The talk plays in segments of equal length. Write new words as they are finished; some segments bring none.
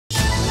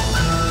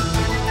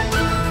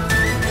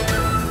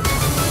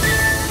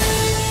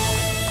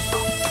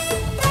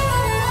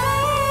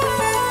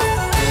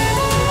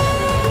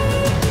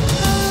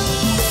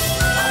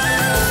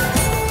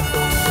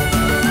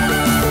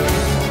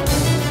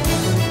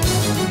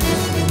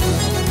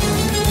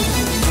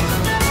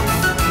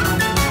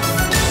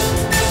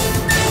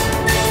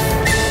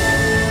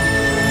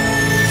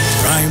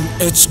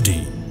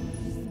PrimeHD.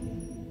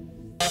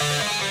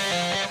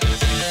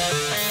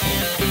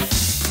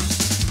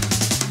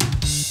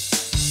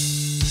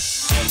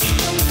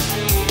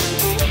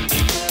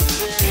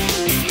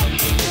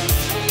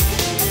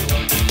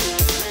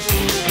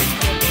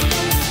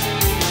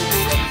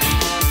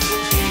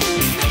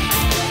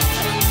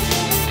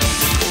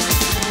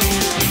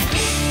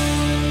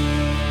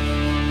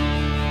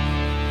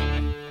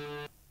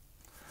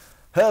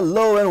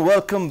 Hello and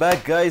welcome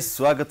back, guys.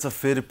 स्वागत छ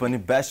फेरि पनि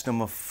batch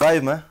number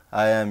 5 मा.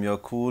 I am your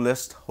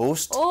coolest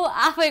host. Oh,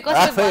 आफै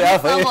कसले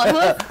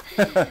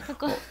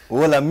भन्नु?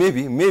 Well,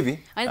 maybe. Maybe.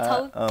 I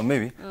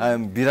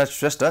am Biraj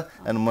Shrestha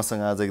and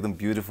मसँग आज एकदम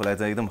beautiful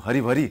आज एकदम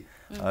हरिभरि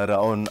र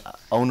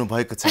आउनु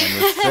भएको छ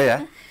हाम्रो श्रेया.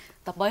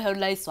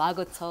 तपाईहरुलाई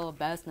स्वागत छ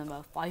batch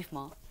number 5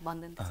 मा.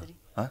 भन्दैन त्यसरी.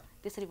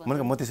 त्यसरी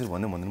भन्नु. म त्यसरी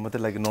भन्दैन म त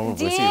लाइक नर्मल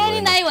भइस.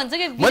 जे नाइ भन्छ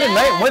के?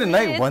 मैले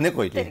नाइ भने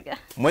कहिले.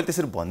 मैले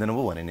त्यसरी भन्दैन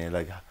पो भने नि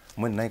लाइक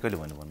मैले नाइ कहिले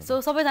भन्नु.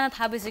 सो सबैजना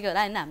थाहा भइसक्यो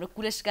होला हैन हाम्रो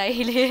कुलेश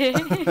गाईले.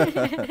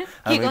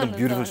 हामी एकदम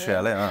ब्युटिफुल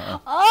श्रेयालाई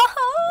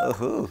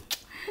ओहो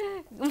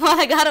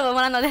मलाई गाह्रो भयो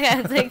मलाई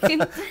नदेखाएको छ एकछिन.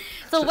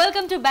 So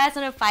welcome to batch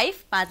number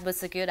 5 5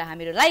 बजिसक्यो र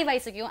हामीहरू लाइभ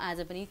आइसक्यौँ. आज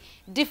पनि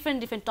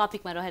डिफ्रेन्ट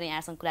टपिकमा रहेर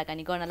यहाँसँग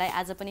कुराकानी गर्नलाई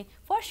आज पनि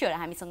फर स्योर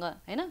हामीसँग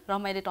हैन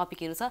रमाइलो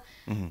टपिकहरू छ.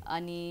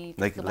 अनि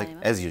लाइक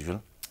एज युजुअल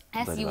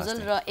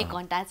र 1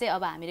 घण्टा चाहिँ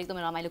अब हामी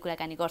एकदमै रमाइलो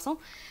कुराकानी गर्छौँ.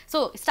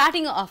 सो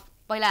स्टार्टिङ अफ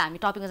पहिला हामी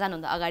टपिकमा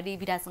जानुभन्दा अगाडि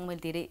विराजसँग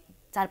मैले धेरै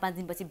 4-5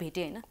 दिनपछि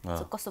भेटेँ हैन.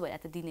 सो कस्तो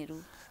भइरहेको थियो दिनहरू?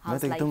 म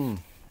त एकदम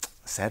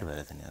स्याड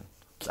भएर थियो नि यार.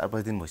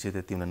 4-5 दिन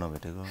भइसक्यो तिमीलाई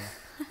नभेटेको.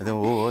 एकदम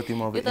हो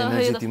तिम्रो अब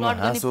एनर्जी तिम्रो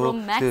हाँसो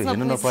त्यो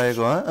हेर्न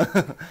नपाएको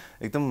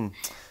एकदम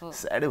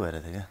स्याडै भएर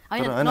थियो क्या.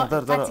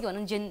 तर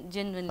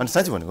अनि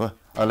साँच्ची भनेको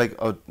लाइक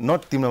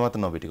नट तिमीलाई मात्र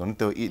नभेटेको नि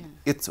त्यो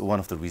it's one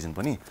of the reason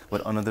पनि.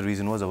 बट अनदर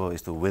रिजन वाज अब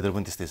यस्तो वेदर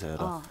पनि त्यस्तै छ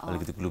हेर.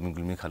 अलिकति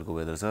ग्लुमी खालको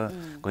वेदर छ.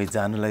 कहीँ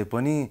जानलाई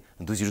पनि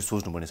दुईचोटि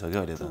सोच्नुपर्ने छ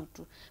क्या अहिले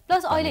त.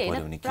 प्लस अहिले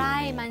हेर्न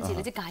प्राय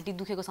मान्छेहरूले चाहिँ घाँटी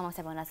दुखेको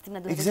समस्या भनिरहेको छ.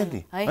 तिमीलाई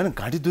एक्ज्याक्टली हैन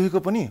घाँटी दुखेको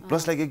पनि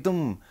प्लस लाइक एकदम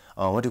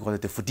what you call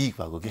it fatigue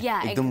भएको के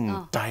एकदम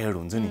टायर्ड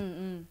हुन्छ नि.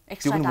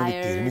 एक्स्ट्रा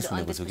टायर्ड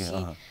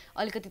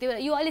अलिकति त्यही भएर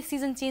यो अहिले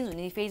सिजन चेन्ज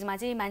हुने फेजमा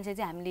चाहिँ मान्छे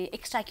चाहिँ हामीले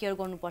एक्स्ट्रा केयर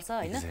गर्नुपर्छ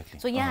हैन.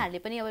 सो यहाँहरूले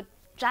पनि अब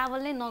ट्राभल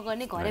नै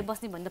नगर्ने घरै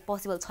बस्ने भन्ने त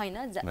पोसिबल छैन.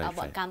 अब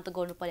काम त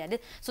गर्नु परिहाल्यो.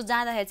 सो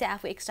जाँदाखेरि चाहिँ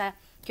आफू एक्स्ट्रा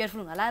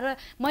केयरफुल हुनु होला. र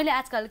मैले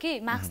आजकल के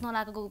मास्क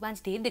नलागेको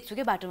मान्छे धेरै देख्छु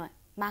कि बाटोमा.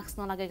 मास्क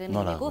नलागेको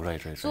हिँडेको.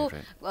 सो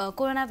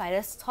कोरोना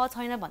भाइरस छ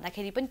छैन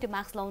भन्दाखेरि पनि त्यो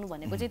मास्क लाउनु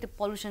भनेको चाहिँ त्यो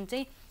पल्युसन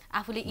चाहिँ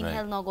आफूले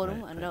इनहेल नगरौँ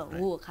भनेर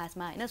हो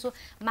खासमा हैन. सो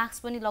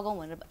मास्क पनि लगाउँ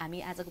भनेर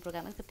हामी आजको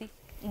प्रोग्राममा कति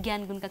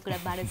ज्ञान गुणका कुरा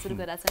बारे सुरु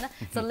गरेको छैन.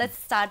 So let's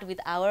start with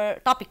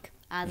our topic.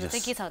 आज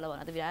चाहिँ के छ होला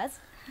भन त विराज?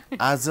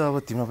 आज अब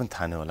तिमीलाई पनि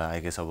थाहा नै होला आई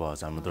गेस अब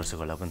हाम्रो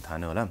दर्शकहरूलाई पनि थाहा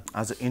नै होला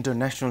आज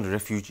इन्टरनेसनल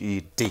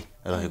रेफ्युजी डे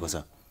रहेको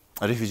छ.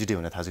 रेफ्युजी डे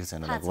भनेर थाहा छ कि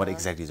छैन like what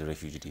exactly is a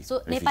refugee day? So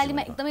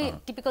नेपालीमा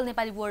एकदमै टिपिकल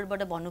नेपाली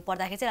वर्डबाट भन्नु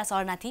पर्दाखेरि चाहिँ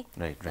शरणार्थी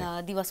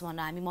दिवस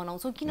भनेर हामी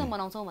मनाउँछौँ. किन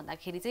मनाउँछौँ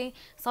भन्दाखेरि चाहिँ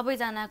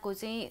सबैजनाको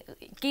चाहिँ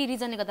केही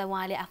रिजनले गर्दा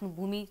उहाँले आफ्नो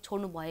भूमि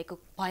छोड्नु भएको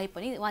भए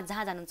पनि उहाँ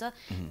जहाँ जानुहुन्छ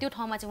त्यो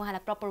ठाउँमा चाहिँ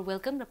उहाँलाई प्रपर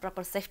वेलकम र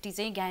प्रपर सेफ्टी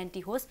चाहिँ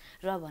ग्यारेन्टी होस्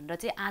र भनेर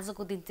चाहिँ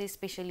आजको दिन चाहिँ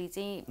स्पेसली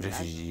चाहिँ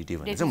रेफ्युजी डे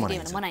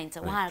भनेर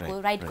मनाइन्छ. उहाँहरूको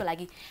राइटको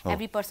लागि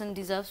every person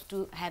deserves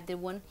to have their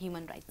own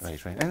human rights.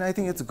 Right and I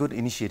think it's a good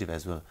initiative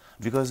as well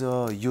because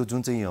यो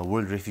जुन चाहिँ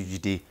वर्ल्ड रेफ्युजी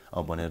डे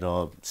भनेर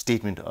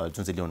स्टेटमेन्ट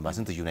जुन चाहिँ ल्याउनु भएको छ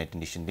नि त युनाइटेड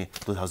नेसनले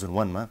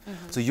 2001 मा.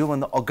 सो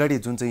योभन्दा अगाडि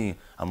जुन चाहिँ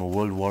हाम्रो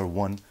वर्ल्ड वार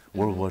 1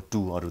 वर्ल्ड वार 2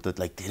 अरू त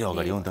लाइक धेरै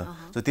अगाडि हो नि त.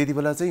 सो त्यति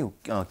बेला चाहिँ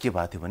के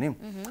भएको थियो भने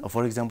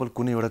फर इक्जाम्पल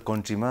कुनै एउटा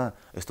कन्ट्रीमा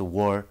यस्तो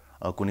वार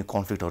कुनै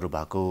कन्फ्लिक्टहरू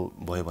भएको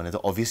भयो भने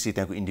त अभियसली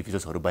त्यहाँको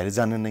इन्डिभिजुअल्सहरू बाहिर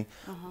जानु नै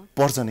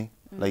पर्छ नै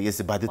लाइक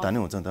यसै बाध्यता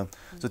नै हुन्छ नि त.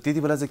 सो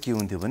त्यति बेला चाहिँ के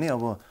हुन्थ्यो भने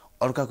अब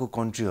अर्काको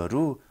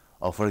कन्ट्रीहरू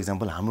फर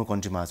इक्जाम्पल हाम्रो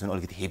कन्ट्रीमा आएको छ भने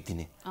अलिकति हेप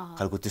दिने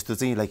खालको त्यस्तो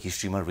चाहिँ लाइक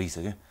हिस्ट्रीमा रहेछ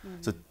क्या.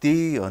 सो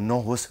त्यही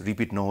नहोस्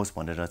रिपिट नहोस्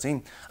भनेर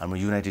चाहिँ हाम्रो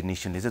युनाइटेड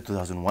नेसनले चाहिँ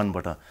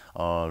 2001बाट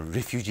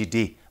रेफ्युजी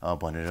डे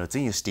भनेर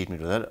चाहिँ यो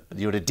स्टेटमेन्ट गर्दा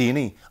एउटा डे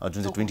नै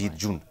जुन चाहिँ 20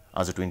 जुन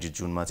आज 20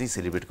 जुनमा चाहिँ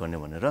सेलिब्रेट गर्ने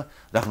भनेर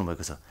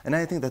राख्नुभएको छ. And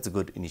I think that's a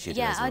good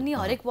initiative. अनि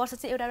हरेक वर्ष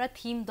चाहिँ एउटा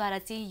थिमद्वारा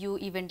चाहिँ यो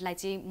इभेन्टलाई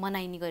चाहिँ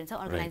मनाइने गरिन्छ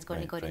अर्गनाइज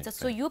गर्ने गरिन्छ.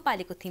 सो यो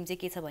पालिको थिम चाहिँ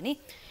के छ भने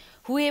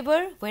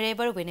whoever,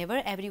 wherever,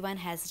 whenever, everyone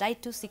has right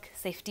to seek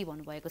safety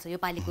भन्नुभएको छ यो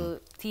पालिको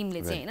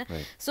थिमले चाहिँ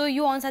हैन. सो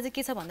यो अनुसार चाहिँ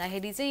के छ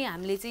भन्दाखेरि चाहिँ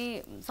हामीले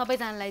चाहिँ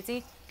सबैजनालाई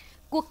चाहिँ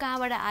को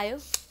कहाँबाट आयो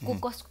को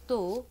कस्तो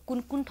हो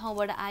कुन कुन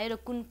ठाउँबाट आयो र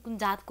कुन कुन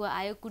जातको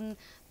आयो कुन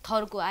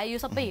थरको आयो यो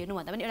सबै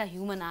हेर्नुभन्दा पनि एउटा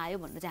ह्युमन आयो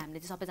भनेर चाहिँ हामीले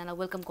चाहिँ सबैजनालाई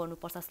वेलकम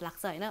गर्नुपर्छ जस्तो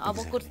लाग्छ हैन.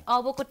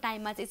 अबको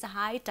टाइममा चाहिँ इट्स अ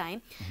हाई टाइम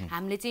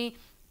हामीले चाहिँ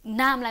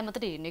नामलाई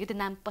मात्रै हेर्ने कि त्यो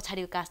नाम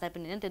पछाडिको कास्टलाई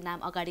पनि हैन त्यो नाम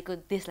अगाडिको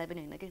देशलाई पनि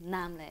हैन कि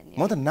नामलाई हेर्ने.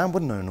 म त नाम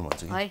पनि नहेर्नु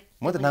भन्छु कि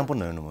म त नाम पनि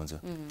नहेर्नु भन्छु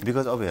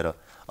बिकज अब हेर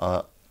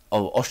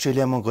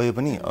अस्ट्रेलियामा गए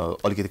पनि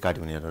अलिकति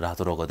काट्यो भने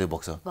रातो रगतै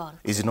बग्छ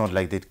is it not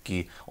like that कि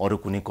अरू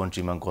कुनै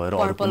कन्ट्रीमा गएर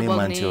अरू कुनै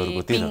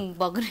मान्छेहरूको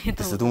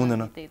त्यस्तो त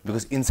हुँदैन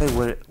because inside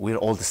where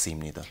all the same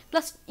नि त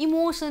प्लस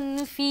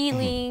इमोसन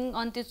फिलिङ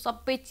अनि त्यो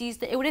सबै चिज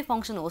त एउटै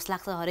फङ्सन होस्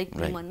लाग्छ हरेक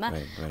ह्युमनमा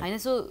होइन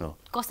सो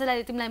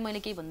कसैलाई तिमीलाई मैले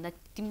केही भन्दा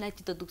तिमीलाई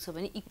चित्त दुख्छ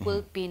भने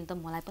इक्वल पेन त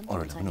मलाई पनि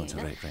हुन्छ नि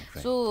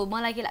होइन सो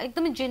मलाई के लाग्छ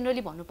एकदमै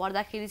जेनरली भन्नु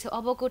पर्दाखेरि चाहिँ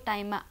अबको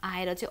टाइममा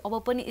आएर चाहिँ अब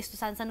पनि यस्तो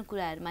सानो सानो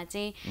कुराहरूमा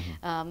चाहिँ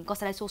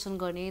कसैलाई शोषण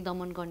गर्ने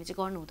दमन गर्ने चाहिँ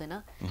गर्नु हुँदैन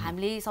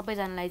हामीले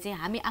सबैजनालाई चाहिँ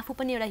हामी आफू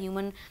पनि एउटा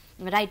ह्युमन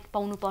राइट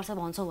पाउनुपर्छ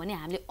भन्छौँ भने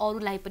हामीले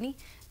अरूलाई पनि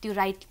त्यो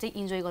राइट चाहिँ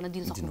इन्जोय गर्न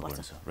दिन सक्नुपर्छ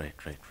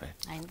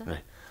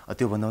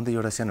त्यो भन्दा भन्दा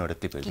एउटा सानो एउटा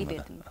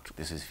क्लिप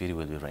दिस इज फेरि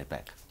will be right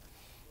back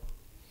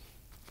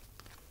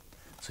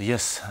So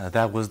yes,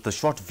 that was the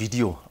short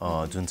video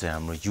जुन चाहिँ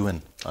हाम्रो UN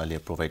ले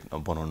प्रोभाइड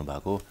बनाउनु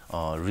भएको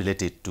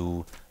related to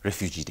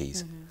refugee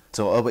days.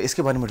 So अब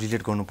यसकै बारेमा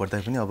रिलेट गर्नु पर्दा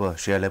पनि अब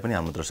श्रेयालाई पनि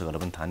हाम्रो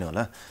दर्शकहरूलाई पनि थाहा नै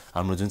होला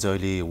हाम्रो जुन चाहिँ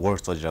अहिले वार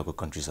चलिरहेको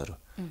कन्ट्रीजहरू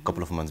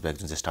कपल अफ मन्थ्स ब्याक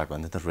जुन चाहिँ स्टार्ट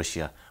भन्दै त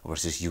Russia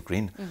versus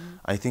Ukraine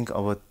I think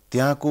अब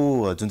त्यहाँको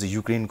जुन चाहिँ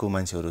युक्रेनको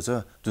मान्छेहरू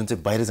छ जुन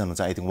चाहिँ बाहिर जानु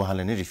छ आई थिङ्क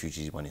उहाँलाई नै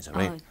रिफ्युजी भनिन्छ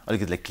राइट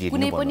अलिकति लाइक क्लियर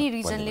कुनै पनि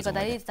रिजनले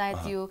गर्दाखेरि चाहे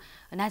त्यो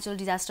नेचुरल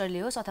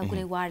डिजास्टरले होस् अथवा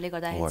कुनै वारले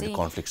गर्दाखेरि चाहिँ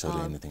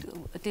कन्फ्लिक्ट्सहरू एनिथिङ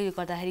त्यो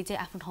गर्दाखेरि चाहिँ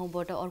आफ्नो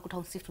ठाउँबाट अर्को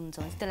ठाउँ सिफ्ट हुन्छ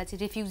भने त्यसलाई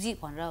चाहिँ रिफ्युजी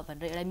भनेर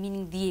एउटा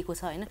मिनिङ दिएको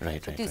छ होइन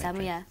त्यो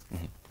हिसाबमा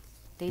यहाँ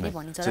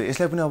So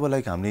यसलाई पनि अब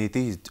लाइक हामीले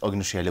त्यही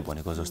अघि श्रेयाले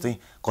भनेको जस्तै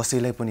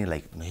कसैलाई पनि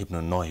like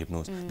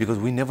नहेप्नुहोस् because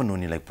we never know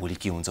नि लाइक भोलि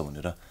के हुन्छ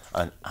भनेर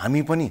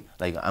हामी पनि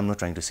like I am not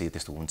trying to say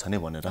त्यस्तो हुन्छ नै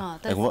भनेर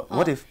लाइक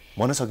व्हाट इफ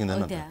भन्न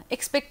सकिँदैन नि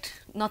एक्सपेक्ट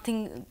नथिङ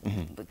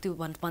त्यो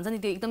भन्छ नि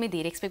त्यो एकदमै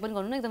धेरै एक्सपेक्ट पनि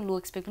गर्नु न एकदम लो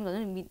एक्सपेक्ट पनि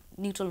गर्नु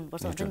न्युट्रल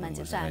हुनुपर्छ भन्छ नि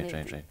मान्छेहरू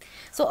चाहिँ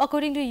सो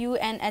अकर्डिङ टु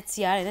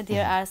UNHCR होइन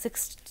there are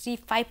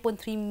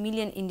 65.3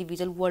 million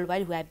individual world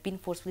wide who have been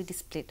forcefully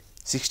displayed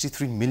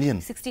 63 million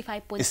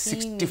 65.3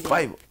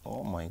 65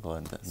 oh my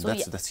god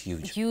that's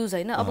huge huge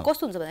हैन अब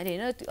कस्तो हुन्छ भन्दाखेरि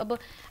हैन अब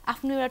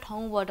आफ्नो एउटा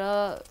ठाउँबाट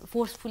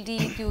फोर्सफुली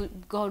त्यो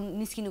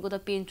निस्किनुको त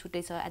पेन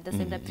छुट्टै छ एट द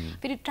सेम टाइम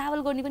फेरि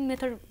ट्राभल गर्ने पनि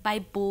मेथड बाइ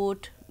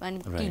बोट अनि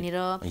हिँडेर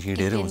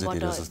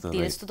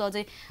धेरै जस्तो त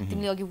अझै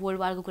तिमीले अघि वर्ल्ड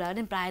वारको कुरा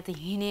गर्ने प्रायः त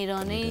हिँडेर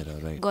नै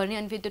गर्ने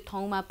अनि फेरि त्यो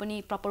ठाउँमा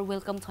पनि प्रपर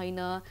वेलकम छैन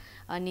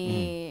अनि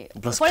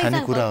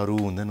खानेकुराहरू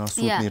हुँदैन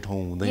सुत्ने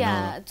ठाउँ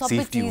हुँदैन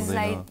सेफ्टी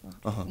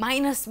हुँदैन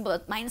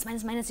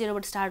माइनस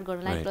जेरोबाट स्टार्ट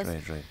गर्नलाई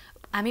प्लस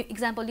हामी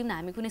इक्जाम्पल लिउँ न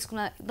हामी कुनै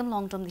स्कुलमा एकदम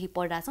लङ टर्मदेखि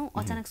पढिरहेको छौँ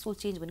अचानक स्कुल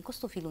चेन्ज भने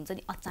कस्तो फिल हुन्छ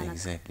नि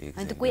अचानक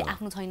अनि त्यो कोही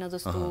आफ्नो छैन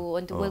जस्तो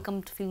अनि त्यो वेलकम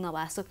फिल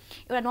नभएको जस्तो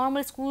एउटा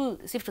नर्मल स्कुल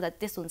सिफ्ट हुँदा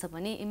त्यस्तो हुन्छ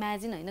भने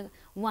इमेजिन होइन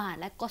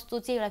उहाँहरूलाई कस्तो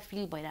चाहिँ एउटा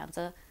फिल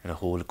भइरहेको हुन्छ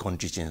होल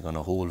कन्ट्री चेन्ज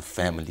गर्न होल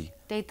फ्यामिली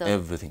त्यही त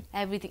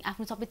एभ्रिथिङ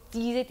आफ्नो सबै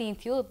चिजै त्यही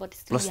थियो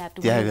but still you have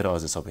to त्यागेर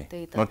अझ सबै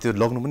त्यो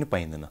लग्नु पनि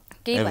पाइँदैन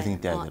एभ्रिथिङ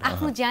त्यागेर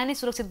आफ्नो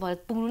ज्यानै सुरक्षित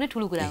भएर पुग्नु नै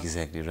ठुलो कुरा हो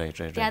एक्ज्याक्टली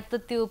राइट त्यहाँ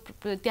त त्यो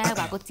त्यहाँ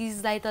भएको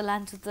चिजलाई त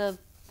लान्छु त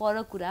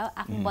पर कुरा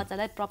आफ्नो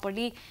बच्चालाई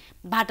प्रपरली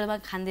बाटोमा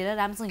खान्देर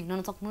राम्रोसँग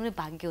हिँड्न सक्नु नै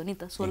भाग्य हो नि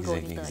त स्वर्ग हो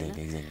नि त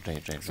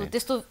होइन सो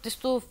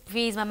त्यस्तो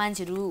फेजमा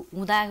मान्छेहरू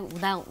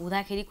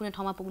हुँदाखेरि कुनै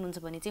ठाउँमा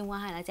पुग्नुहुन्छ भने चाहिँ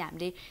उहाँहरूलाई चाहिँ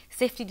हामीले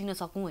सेफ्टी दिन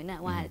सकौँ होइन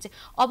उहाँहरू चाहिँ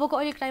अबको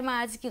अहिलेको टाइममा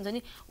आज के हुन्छ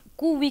नि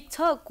को विक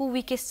छ को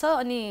विकेस्ट छ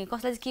अनि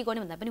कसलाई चाहिँ के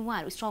गर्ने भन्दा पनि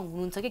उहाँहरू स्ट्रङ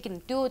हुनुहुन्छ कि किन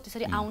त्यो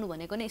त्यसरी आउनु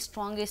भनेको नै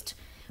स्ट्रङ्गेस्ट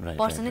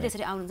पर्सन नै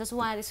त्यसरी आउनुहुन्छ सो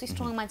उहाँहरू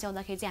स्ट्रङ मान्छे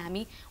आउँदाखेरि चाहिँ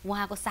हामी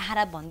उहाँको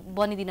सहारा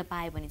बनिदिन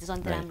पायो भने चाहिँ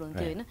झन् राम्रो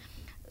हुन्थ्यो होइन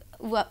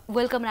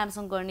वेलकम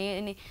राम्रोसँग गर्ने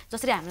अनि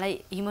जसरी हामीलाई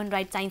ह्युमन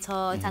राइट चाहिन्छ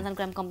सानो सानो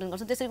कुरामा कम्प्लेन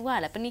गर्छौँ त्यसरी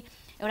उहाँहरूलाई पनि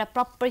एउटा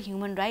प्रपर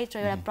ह्युमन राइट र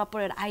एउटा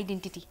प्रपर एउटा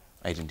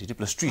आइडेन्टिटी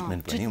प्लस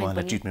ट्रिटमेन्ट पनि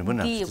उहाँलाई ट्रिटमेन्ट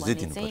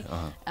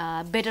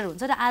पनि बेटर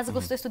हुन्छ र आजको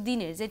यस्तो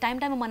दिनहरू चाहिँ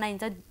टाइममा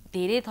मनाइन्छ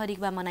धेरै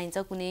थरीमा मनाइन्छ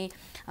कुनै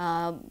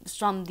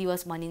श्रम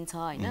दिवस भनिन्छ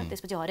होइन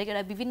त्यसपछि हरेक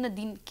एउटा विभिन्न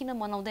दिन किन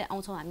मनाउँदै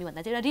आउँछौँ हामी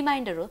भन्दा चाहिँ एउटा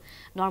रिमाइन्डर हो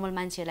नर्मल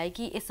मान्छेहरूलाई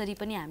कि यसरी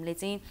पनि हामीले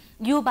चाहिँ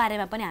यो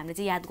बारेमा पनि हामीले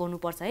चाहिँ याद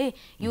गर्नुपर्छ है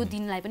यो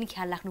दिनलाई पनि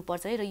ख्याल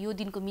राख्नुपर्छ है र यो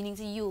दिनको मिनिङ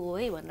चाहिँ यो हो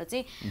है भनेर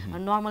चाहिँ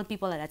नर्मल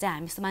पिपलहरूलाई चाहिँ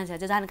हामी जस्तो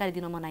मान्छेहरूलाई चाहिँ जानकारी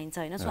दिन मनाइन्छ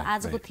होइन सो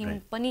आजको थिम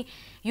पनि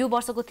यो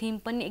वर्षको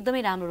थिम पनि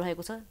एकदमै राम्रो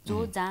रहेको छ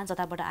जो जहाँ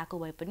जताबाट आएको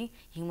भए पनि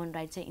ह्युमन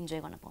राइट चाहिँ इन्जोय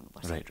गर्न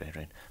पाउनुपर्छ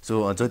राइट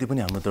सो जति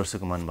पनि हाम्रो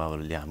दर्शक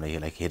महानुभावहरूले हामीलाई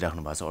लाइक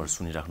हेरिराख्नु भएको छ अरू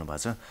सुनिराख्नु भएको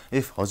छ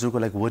इफ हजुरको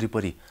लाइक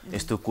वरिपरि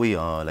यस्तो कोही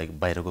लाइक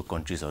बाहिरको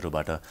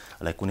कन्ट्रिजहरूबाट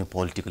लाइक कुनै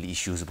पोलिटिकल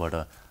इस्युजबाट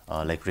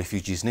लाइक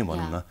रेफ्युजिज नै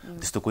भनौँ न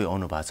त्यस्तो कोही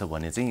आउनु भएको छ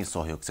भने चाहिँ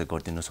सहयोग चाहिँ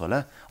गरिदिनुहोस् होला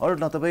अरू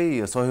न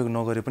तपाईँ सहयोग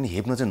नगरे पनि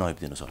हेप्न चाहिँ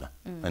नहेपिदिनुहोस् होला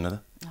होइन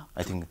त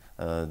आई थिङ्क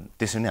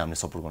त्यसरी नै हामीले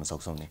सपोर्ट गर्न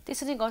सक्छौँ नि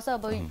त्यसरी गर्छ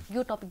अब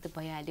यो टपिक त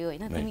भइहाल्यो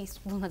होइन तिमी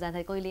स्कुलमा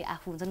जाँदाखेरि कहिले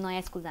आफू हुन्छ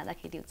नयाँ स्कुल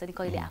जाँदाखेरि हुन्छ नि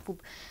कहिले आफू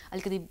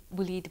अलिकति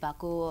बुलिड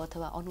भएको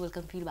अथवा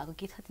अनवेलकम फिल भएको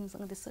के छ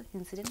तिमीसँग त्यस्तो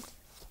इन्सिडेन्ट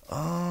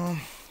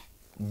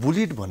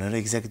बुलिड भनेर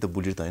एक्ज्याक्टली त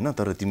बुलिड त होइन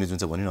तर तिमीले जुन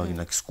चाहिँ भन्यो अघि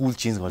लाइक स्कुल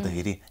चेन्ज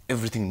गर्दाखेरि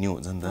एभ्रिथिङ न्यू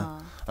हुन्छ नि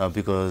त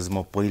बिकज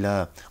म पहिला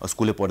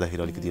स्कुलले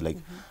पढ्दाखेरि अलिकति लाइक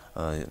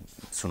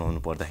सुनाउनु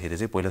पर्दाखेरि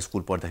चाहिँ पहिला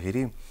स्कुल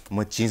पढ्दाखेरि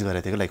म चेन्ज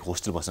गरेको थिएँ लाइक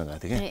होस्टेल बस्न गएको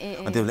थिएँ कि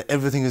अनि त्यो बेला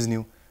एभ्रिथिङ इज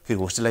न्यू फेरि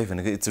होस्टेल लाइफ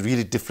भनेको इट्स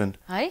रियली डिफ्रेन्ट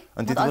है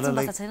अनि त्यति बेला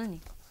लाइक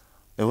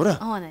हो र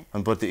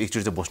अनि प्रति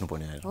एकचोटि चाहिँ बस्नु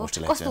पर्ने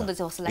होस्टेल कस्तो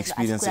हुँदैछ होस्टेल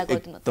एक्सपिरियन्स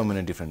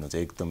एकदमै डिफरेन्ट हुन्छ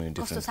एकदमै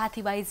डिफरेन्ट कस्तो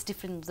साथी वाइज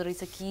डिफरेन्ट हुँदो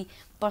रहेछ कि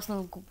पर्सनल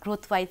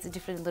ग्रोथ वाइज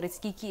डिफरेन्ट हुँदो रहेछ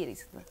कि के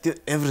रहेछ त्यो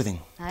एभ्रिथिङ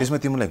त्यसमा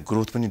तिमीलाई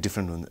ग्रोथ पनि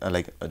डिफरेन्ट हुन्छ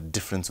लाइक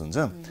डिफरेन्स हुन्छ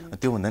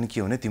त्यो भन्दा नि के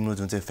हो भने तिम्रो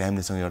जुन चाहिँ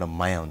फ्यामिलीसँग एउटा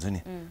माया हुन्छ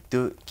नि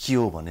त्यो के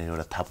हो भनेर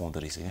एउटा थाहा पाउँदो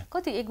रहेछ क्या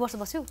कति 1 वर्ष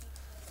बस्यौ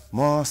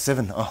म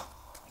 7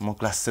 म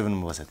क्लास 7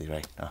 मा बसेँ थिएँ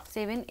राइट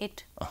 7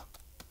 8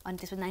 अनि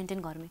त्यसपछि 9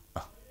 10 घरमै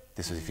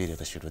त्यसपछि फेरि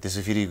यता सिफ्ट भयो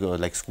त्यसपछि फेरि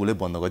लाइक स्कुलै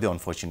बन्द गरिदियो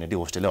अनफर्चुनेटली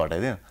होस्टेलै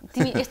हटाइदियो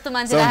तिमी यस्तो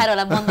मान्छे राखेर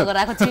होला बन्द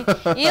गराएको थियौ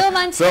यो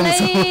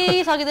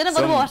मान्छेलाई सकिँदैन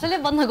बरु होस्टेलै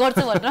बन्द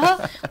गर्छु भनेर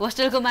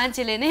होस्टेलको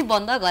मान्छेले नै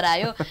बन्द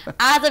गरायो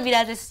आज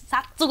विराजले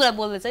साँचो कुरा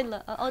बोल्दैछ है ल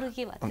अरु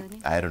के भएको थियो नि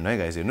आएर नै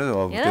गाइस हेर्नु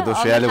अब त्यो त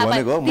श्रेयाले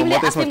भनेको म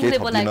त्यसमा के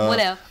थपिन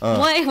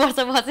म 1 वर्ष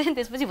बसेँ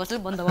त्यसपछि होस्टेल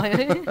बन्द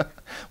भयो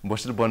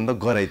होस्टेल बन्द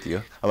गराइदियो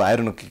अब I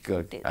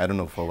don't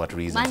know for what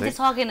reason मान्छे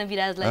सकेन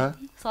विराजलाई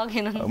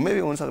सकेन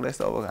मेबी हुन सक्ला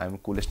यस्तो अब हामी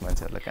कुलेस्ट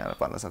मान्छेहरुलाई कहाँ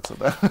पाल्न सक्छ त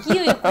के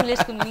यो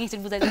कुलेस्टको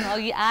मिनिङ बुझाइदिनु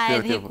अघि आए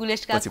थिए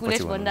कुलेस्ट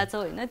भनिरा छ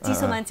हैन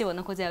चिसो मान्छे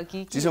भन्न खोजे हो कि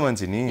चिसो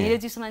मान्छे नि हेर्यो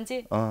चिसो मान्छे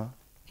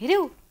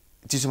हेर्यौ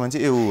चिसो मान्छे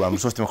ए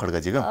हाम्रो स्वस्थमा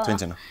खड्काजी का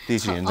छैन त्यही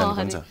चाहिँ हेर्न जानु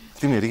पर्छ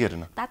तिमी हेरि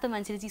हेर्न तातो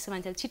मान्छेले चिसो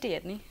मान्छेले छिटै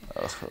हेर्ने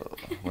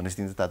भनेपछि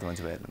तिमी तातो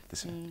मान्छे भएर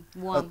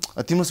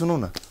त्यसो तिम्रो सुनौ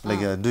न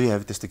लाइक डु यु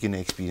हेभ त्यस्तो किन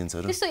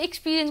एक्सपिरियन्सहरु त्यस्तो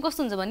एक्सपिरियन्स कस्तो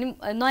हुन्छ भने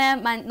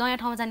नयाँ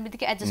ठाउँमा जाने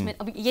बित्तिकै एडजस्टमेन्ट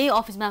अब यही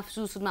अफिसमा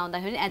सुरुमा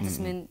आउँदाखेरि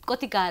एडजस्टमेन्ट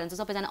कति गाह्रो हुन्छ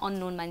सबैजना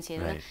अननोन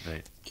मान्छेहरु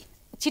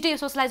छिटै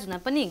सोशलाइज हुन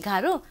पनि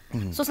गाह्रो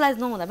सोशलाइज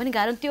नहुँदा पनि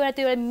गाह्रो त्यो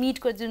एउटा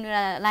मिटको जुन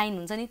एउटा लाइन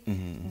हुन्छ नि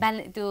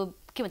त्यो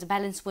के भन्छ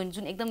ब्यालेन्स पोइन्ट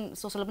जुन एकदम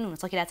सोशल पनि हुन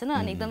सकिरहेको छैन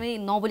अनि एकदमै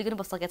नबोलिकन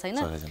बस्न सकेको छैन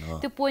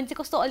त्यो पोइन्ट चाहिँ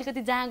कस्तो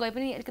अलिकति जहाँ गए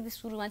पनि अलिकति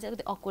सुरुमा चाहिँ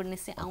अलिकति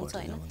अक्वर्डनेस चाहिँ आउँछ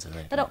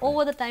हैन तर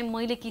ओभर द टाइम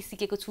मैले के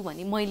सिकेको छु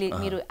भने मैले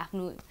मेरो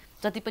आफ्नो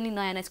जति पनि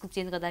नयाँ स्कुल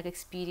चेन्ज गर्दाको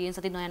एक्सपिरियन्स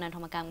जति नयाँ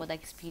ठाउँमा काम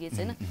गर्दाको एक्सपिरियन्स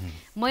हैन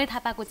मैले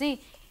थाहा पाएको चाहिँ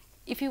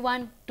if you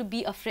want to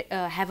be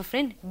have a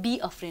friend be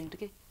a friend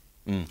के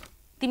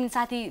तिमी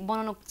साथी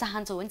बनाउन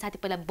चाहन्छौ भने साथी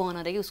पहिला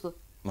बन रे के उसको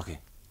ओके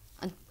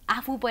अनि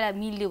आफू पहिला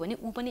मिल्यो भने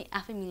ऊ पनि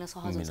आफै मिल्न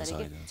सहज हुन्छ रे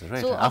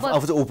के सो आफू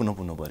चाहिँ ओपन अप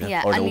हुनु पर्यो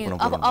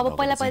अब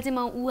पहिला चाहिँ म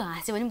ऊ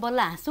हाँस्यो भने बल्ल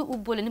हाँस्छु ऊ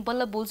बोल्यो भने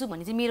बल्ल बोल्छु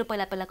भन्ने चाहिँ मेरो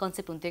पहिला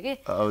कन्सेप्ट हुन्थ्यो के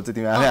अब चाहिँ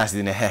तिमी आफै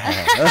हाँसिदिने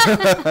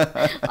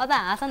अझ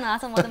हाँस न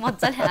हाँस म त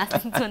मज्जाले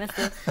हाँसिदिन्छु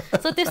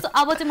जस्तो सो त्यस्तो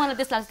अब चाहिँ मलाई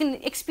त्यस्तो लाग्छ किन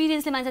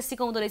एक्सपिरियन्सले मान्छे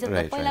सिकाउँदो रहेछ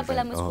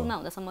पहिला म स्कुलमा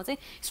हुँदासम्म चाहिँ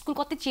स्कुल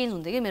कति चेन्ज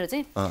हुन्थ्यो कि मेरो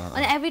चाहिँ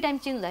अनि एभ्री टाइम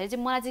चेन्ज हुँदाखेरि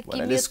चाहिँ मलाई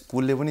चाहिँ के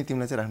स्कुलले पनि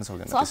तिमीलाई चाहिँ राख्न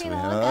सकेन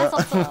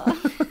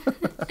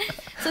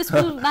सो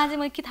स्कुलमा चाहिँ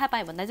मैले के थाहा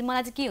पाएँ भन्दा चाहिँ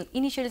मलाई चाहिँ के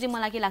इनिसियली चाहिँ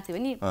मलाई के लाग्थ्यो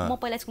भने म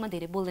पहिला स्कुलमा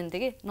धेरै बोल्दैन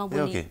थिएँ कि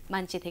नबोल्ने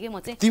मान्छे थिएँ कि म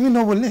चाहिँ तिमी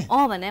नबोल्ने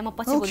भने म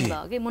पछि बोल्नु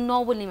भयो कि म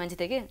नबोल्ने मान्छे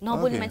थिएँ कि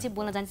नबोल्ने मान्छे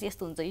बोल्न जान्छ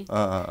यस्तो हुन्छ कि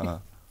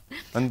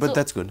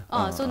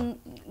सो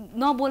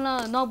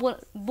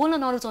बोल्न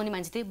नरुचाउने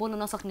मान्छे थिएँ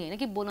बोल्न नसक्ने होइन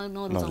कि बोल्न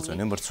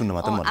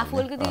नरुचाउने आफू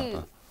अलिकति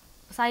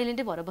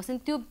साइलेन्टै भएर बस्ने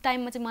त्यो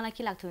टाइममा चाहिँ मलाई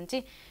के लाग्थ्यो भने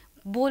चाहिँ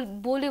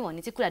बोल्यो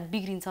भने चाहिँ कुराहरू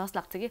बिग्रिन्छ जस्तो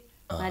लाग्छ कि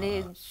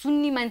अरे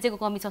सुन्ने मान्छेको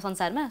कमी छ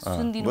संसारमा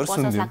सुनिदिनु पर्छ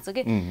जस्तो लाग्छ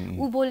कि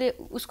ऊ बोले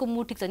उसको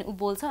मुड ठिक छ भने ऊ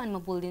बोल्छ अनि म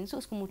बोलिदिन्छु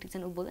उसको मुड ठिक छ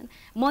भने ऊ बोल्दैन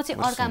म चाहिँ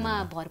अर्कामा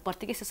भर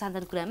पर्थेँ कि यस्तो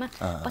साधारण कुरामा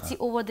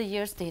पछि ओभर द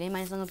इयर्स धेरै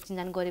मान्छेसँग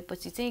चिनजान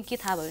गरेपछि चाहिँ के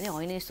थाहा भयो भने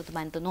होइन यस्तो त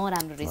बानी त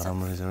नराम्रो रहेछ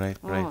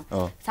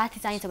साथी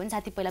चाहिन्छ भने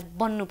साथी पहिला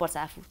बन्नुपर्छ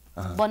आफू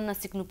बन्न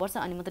सिक्नुपर्छ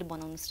अनि मात्रै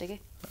बनाउनुस् रे के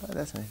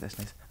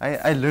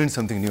I learned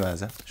something new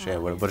आज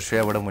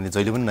श्रेयाबाट मैले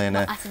जहिले पनि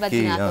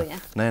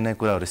नयाँ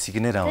कुराहरू सिकि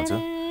नै रहन्छु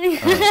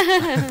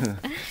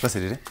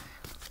कसरी रे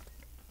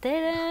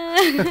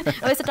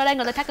अब यस्तो टडाङ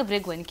गर्दा ठ्याक्क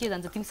ब्रेक भयो भने के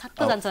जान्छ तिमी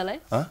सट्ट जान्छ होला है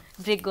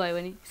ब्रेक गयो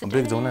भने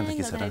ब्रेक जाउँ न त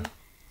के छ र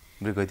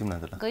ब्रेक गइदिउँ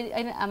न त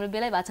ल हाम्रो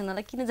बेलै भएको छैन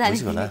होला किन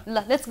जाने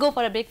ल let's go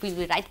for a break will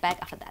be right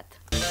back after that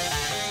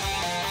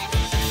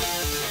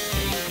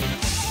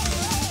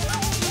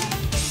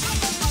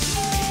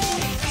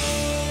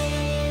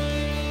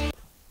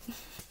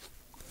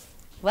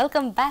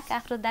Welcome back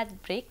after that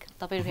break.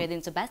 तपाईहरु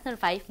हेर्नुहुन्छ ब्याचलर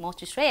 5 म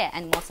छु श्रेया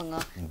एन्ड मसँग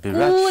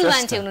कुल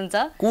मान्छे हुनुहुन्छ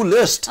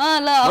कुलेस्ट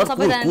ल अब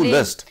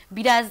सबैजनाले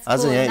विराज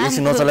आज यहाँ एसी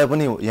नचलाए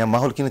पनि यहाँ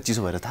माहौल किन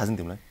चिसो भएर थाहा छ नि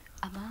तिमीलाई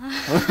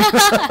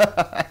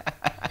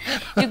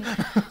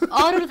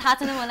अरु थाहा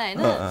छैन मलाई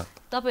हैन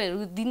तपाईहरु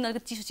दिन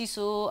अलिक चिसो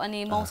चिसो अनि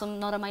मौसम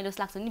नरमाइलो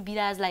लाग्छ नि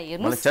विराजलाई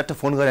हेर्नु मलाई च्याट्ट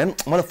फोन गरे हैन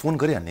मलाई फोन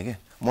गरिहाल्ने के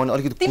म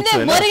अलिकति कुद्छु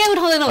हैन मरेकै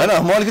उठाउँदैन हैन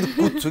म अलिकति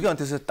कुद्छु के अनि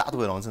त्यसपछि तातो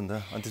भएर आउँछ नि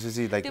त अनि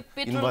त्यसपछि लाइक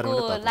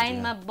इन्भाइरोमेन्ट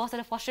लाइनमा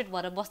बसेर फ्रस्ट्रेट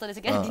भएर बस्दै रहेछ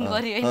के दिन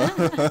गरी हैन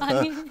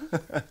अनि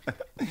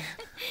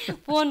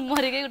फोन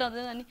मरेकै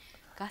उठाउँदैन अनि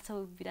का छ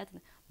विराज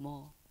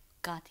म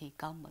काथी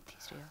काममा थिए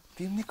श्रेया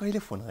तिमीले कहिले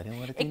फोन गर्यौ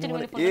मलाई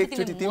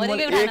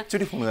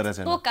एकचोटी फोन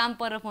गरेछ को काम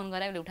पर फोन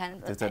गरे मैले उठाएन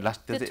त्यो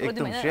लास्ट त्यो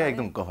एकदम श्रेया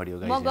एकदम कहडियो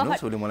गाइस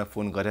सोले मलाई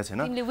फोन गरेछ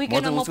छैन म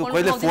त उसको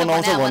कहिले फोन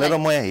आउँछ भनेर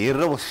म यहाँ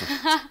हेरेर बस्छु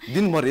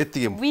दिनभर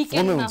यतिकै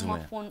फोनमै हुन्छु म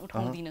फोन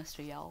उठाउँदिन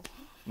श्रेया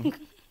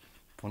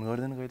फोन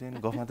गर्दैन कहिले हैन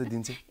गफ मात्र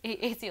दिन्छ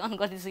एसी अन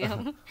गर्दिछु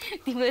यहाँ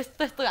तिम्रो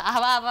यस्तो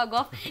हावा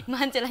गफ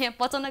मान्छेलाई यहाँ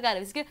पचाउन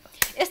गाह्रो छ के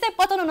यस्तै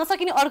पचाउन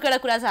नसकिने अर्को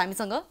एउटा कुरा छ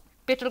हामीसँग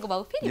पेट्रोलको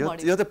भाउ फेरि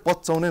बढ्यो यो त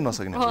पचाउनै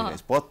नसक्ने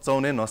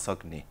पचाउनै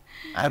नसक्ने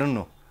आई डोन्ट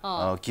नो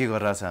के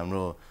गरिरहेछ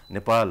हाम्रो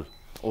नेपाल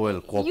ओइल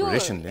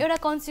कोअपरेसनले एउटा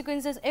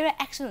कन्सिक्वेन्सेस एउटा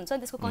एक्सन हुन्छ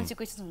त्यसको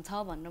कन्सिक्वेन्सेस हुन्छ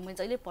भनेर मैले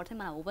जहिले पढ्थेँ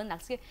मलाई हो पनि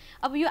लाग्छ कि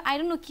अब यो आई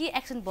डोन्ट नो के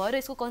एक्सन भयो र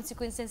यसको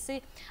कन्सिक्वेन्सेस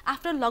चाहिँ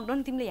आफ्टर लकडाउन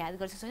तिमीले याद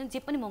गर्छौ हैन जे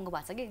पनि महँगो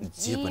भएको छ कि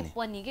जे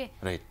पनि के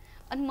राइट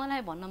अनि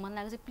मलाई भन्न मन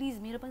लाग्छ प्लिज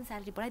मेरो पनि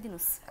स्यालेरी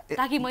बढाइदिनुस्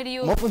ताकि मैले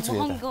यो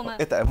महँगोमा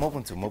म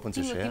पनि छु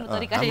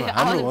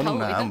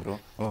हाम्रो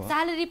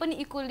स्यालेरी पनि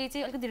इक्वली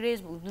चाहिँ अलिकति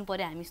रेज हुनु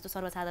पर्यो हामी जस्तो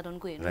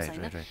सर्वसाधारणको हेर्नुहोस्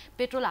हैन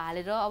पेट्रोल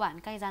हालेर अब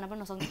हामी कहीँ जान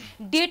पनि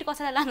नसक्ने डेट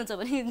कसैलाई लानु छ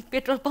भने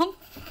पेट्रोल पम्प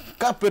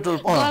कहाँ पेट्रोल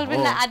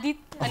गर्लफ्रेन्डलाई आदि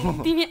अनि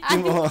तिमी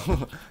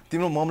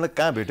तिम्रो ममलाई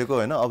कहाँ भेटेको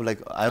हैन अब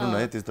लाइक आई डोन्ट नो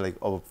है त्यस्तो लाइक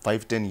अब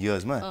 5-10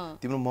 इयर्समा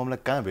तिम्रो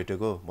ममलाई कहाँ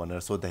भेटेको भनेर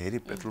सोध्दाखेरि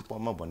पेट्रोल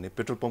पम्पमा भन्ने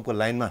पेट्रोल पम्पको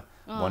लाइनमा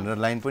भनेर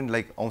लाइन पनि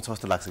लाइक आउँछ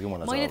जस्तो लाग्छ कि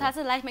मलाई मैले थाहा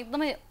छ लाइफमा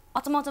एकदमै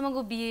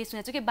अचम्मको बिहे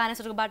सुनेको छु कि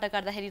बानेश्वरको बाटो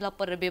काट्दाखेरि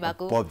लप्पर बे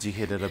भएको पबजी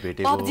खेलेर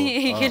भेटेको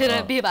पबजी खेलेर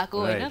बे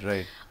भएको हैन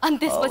अनि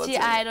त्यसपछि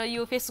आएर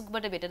यो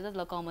फेसबुकबाट भेटेर त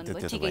ल कमन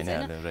भयो ठिकै छ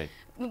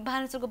हैन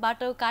बानेश्वरको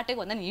बाटो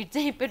काटेको भन्दा नि हिट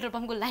चाहिँ पेट्रोल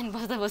पम्पको लाइन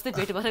बस्दा बस्दै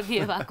भेट भएर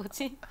बिहे भएको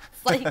चाहिँ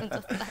सही हुन्छ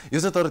यो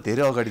चाहिँ तर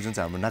धेरै अगाडि जुन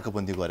चाहिँ हाम्रो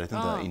नाकाबन्दी गरेको थियो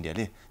नि त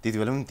इन्डियाले त्यति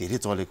बेला पनि धेरै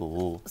चलेको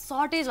हो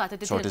सर्टेज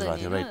भएको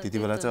थियो राइट त्यति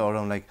बेला चाहिँ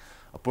अराउन्ड लाइक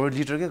पर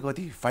लिटर के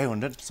कति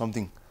 500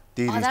 समथिङ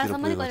त्यही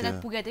रेन्जतिर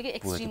पुगेको थियो कि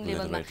एक्सट्रिम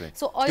लेभलमा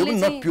सो अहिले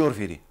चाहिँ प्योर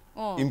फेरि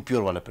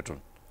इम्प्योर वाला पेट्रोल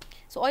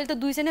सो अहिले त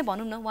 200 नै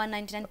भनौँ न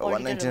 199 पर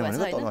लिटर भन्छ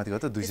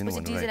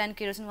हैन diesel and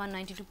kerosene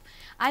 192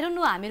 I don't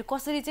know हामीहरु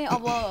कसरी चाहिँ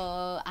अब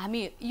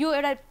हामी यो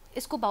एउटा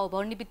यसको भाउ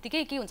बढ्ने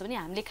बित्तिकै के हुन्छ भने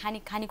हामीले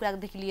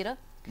खानेकुरादेखि लिएर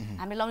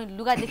हामीले लाउने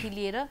लुगादेखि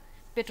लिएर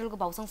पेट्रोलको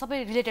भाउसँग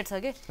सबै रिलेटेड छ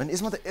के अनि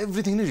यसमा त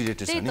एभ्रीथिङ नै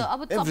रिलेटेड छ नि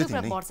अब सबै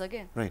कुरा बढ्छ के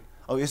राइट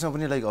अब यसमा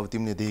पनि लाइक अब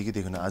तिमीले देखेकी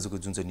देख्न आजको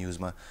जुन चाहिँ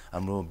न्यूजमा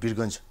हाम्रो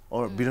बिरगञ्ज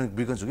हो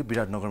कि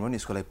विराटनगरमा पनि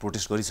यसको लागि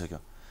प्रोटेस्ट गरिसक्यो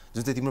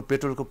जुन चाहिँ तिम्रो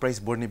पेट्रोलको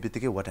प्राइस बढ्ने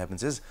बित्तिकै व्हाट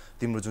ह्यापन्स इज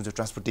तिम्रो जुन चाहिँ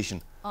ट्रान्सपोर्टेसन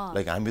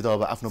लाइक हामी त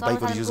अब आफ्नो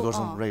बाइकहरू युज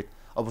गर्छौँ राइट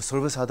अब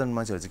सर्वसाधारण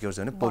मान्छेहरू चाहिँ के गर्छ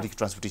भने पब्लिक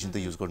ट्रान्सपोर्टेसन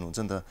त युज गर्नुहुन्छ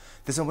नि त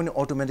त्यसमा पनि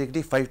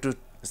अटोमेटिकली 5 to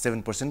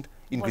 7%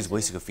 इन्क्रिज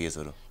भइसक्यो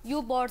फेजहरू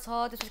यो बढ्छ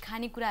त्यसपछि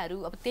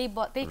खानेकुराहरू अब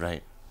त्यही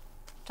राइट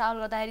ट्राभल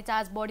गर्दाखेरि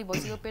चार्ज बढी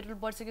भइसक्यो पेट्रोल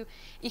बढिसक्यो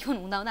इभन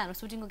हुँदा हाम्रो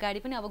सुटिङको गाडी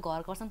पनि अब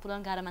घर खर्चमा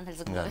पुऱ्याउन गाह्रो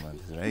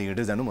मान्छेले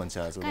हिँड्दै जानु भन्छ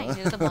आज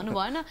त भन्नु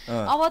भएन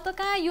अब त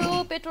कहाँ यो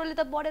पेट्रोलले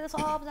त बढेर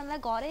सबजनालाई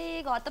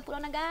घर त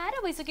पुऱ्याउन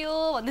गाह्रो भइसक्यो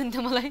भन्दैन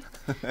थियो मलाई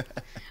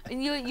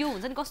यो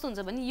हुन्छ नि कस्तो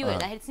हुन्छ भने यो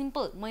हेर्दाखेरि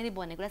सिम्पल मैले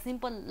भनेको कुरा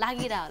सिम्पल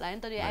लागिरह होला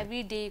नि तर यो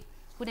एभ्री डे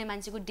कुनै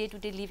मान्छेको डे टु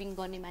डे लिभिङ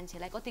गर्ने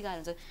मान्छेलाई कति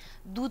गाह्रो हुन्छ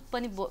दुध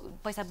पनि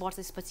पैसा बढ्छ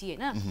त्यसपछि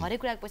हैन हरेक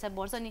कुराको पैसा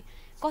बढ्छ अनि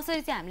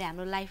कसरी चाहिँ हामीले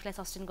हाम्रो लाइफलाई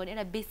सस्टेन गर्ने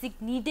एउटा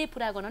बेसिक निडै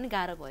पुरा गर्न नि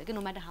गाह्रो भयो कि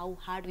no matter how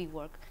hard we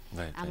work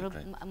हाम्रो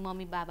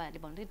मम्मी बाबाहरूले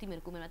भन्थ्यो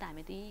तिमीहरूको उमेरमा त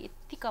हामी त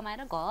यति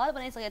कमाएर घर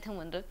बनाइसकेका थियौँ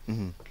भनेर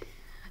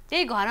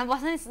त्यही घरमा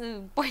बस्ने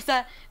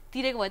पैसा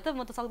तिरेको भए त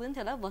म त सक्दैन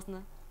थिएँ होला बस्न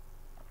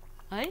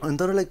है अनि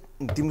तर लाइक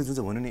तिमीले जुन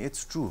चाहिँ भन्यो नि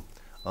इट्स ट्रु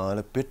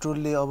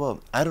पेट्रोलले अब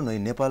आई डोन्ट नो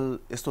नेपाल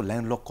यस्तो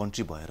ल्यान्डलक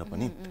कन्ट्री भएर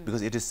पनि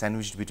because it is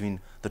स्यान्डविच्ड between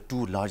the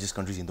 2 largest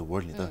countries in the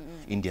world नि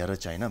त इन्डिया र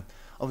चाइना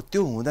अब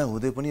त्यो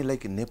हुँदै पनि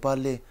लाइक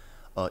नेपालले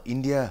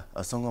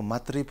इन्डियासँग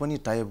मात्रै पनि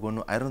टाइप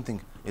गर्नु I don't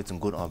think it's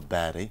good or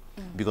bad है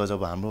बिकज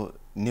अब हाम्रो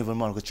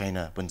नेभरमा अर्को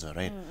चाइना पनि छ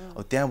राइट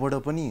अब त्यहाँबाट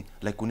पनि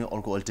लाइक कुनै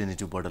अर्को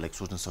अल्टरनेटिभबाट लाइक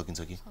सोच्न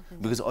सकिन्छ कि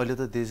बिकज अहिले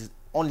त there is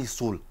only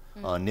sole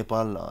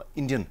Nepal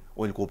Indian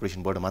oil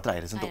कोअपरेसनबाट मात्र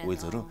आइरहेछ नि त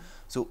ओइल्सहरू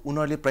सो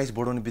उनीहरूले प्राइस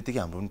बढाउने बित्तिकै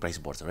हाम्रो पनि प्राइस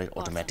बढ्छ राइट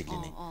अटोमेटिकली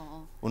नै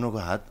उनीहरूको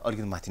हात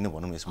अलिकति माथि नै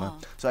भनौँ यसमा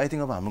सो आई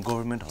थिङ्क अब हाम्रो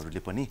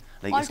गभर्मेन्टहरूले पनि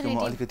लाइक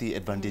यसकोमा अलिकति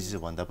एडभान्टेजेस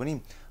भन्दा पनि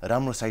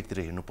राम्रो साइडतिर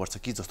हेर्नुपर्छ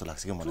कि जस्तो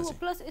लाग्छ कि मलाई चाहिँ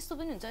प्लस यस्तो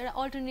पनि हुन्छ एउटा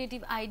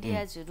अल्टरनेटिभ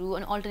आइडियाजहरू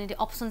अनि अल्टरनेटिभ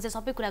अप्सन चाहिँ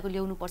सबै कुराको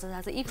ल्याउनु पर्छ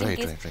जहाँ चाहिँ इफ इन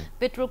केस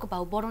पेट्रोलको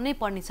भाउ बढाउनै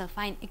पर्ने छ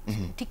फाइन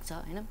ठिक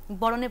छ हैन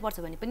बढाउनै पर्छ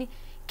भने पनि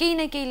केही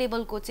न केही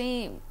लेभलको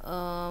चाहिँ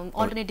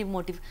alternative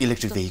motive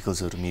electric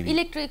भेहिकल्सहरू maybe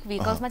electric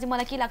भेहिकल्समा चाहिँ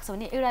मलाई के लाग्छ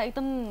भने एउटा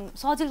एकदम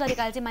सजिलो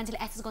तरिकाले चाहिँ मान्छेले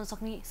एक्सेस गर्न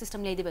सक्ने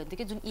सिस्टम ल्याइदियो भने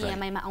कि जुन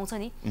इएमआईमा आउँछ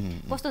नि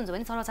कस्तो हुन्छ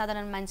भने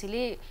सर्वसाधारण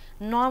मान्छेले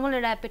नर्मल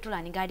एउटा पेट्रोल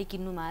हाने गाडी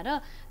किन्नुमा र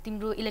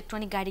तिम्रो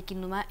इलेक्ट्रोनिक गाडी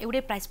किन्नुमा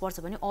एउटै प्राइस पर्छ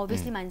भने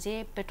अभियसली मान्छे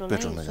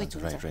पेट्रोलमै स्विच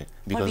हुन्छ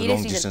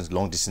बिकज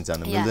लङ डिस्टेन्स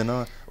जान मिल्दैन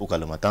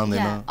उकालोमा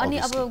तान्दैन अनि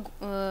अब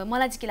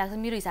मलाई चाहिँ के लाग्छ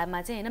मेरो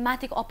हिसाबमा चाहिँ हैन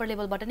माथिको अप्पर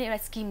लेभलबाट नै एउटा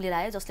स्किम लिएर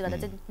आयो जसले गर्दा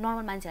चाहिँ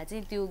नर्मल मान्छेलाई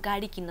चाहिँ त्यो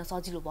गाडी किन्न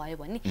सजिलो भयो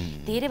भने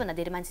धेरैभन्दा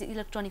धेरै मान्छे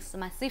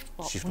इलेक्ट्रोनिक्समा सिफ्ट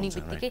हुने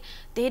बित्तिकै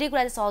धेरै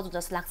कुरा चाहिँ सहज हुन्छ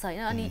जस्तो लाग्छ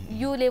हैन अनि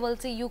यो लेभल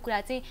चाहिँ यो कुरा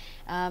चाहिँ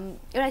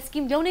एउटा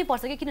स्किम ल्याउनै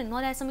पर्छ कि किन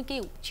नल्याएसम्म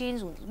केही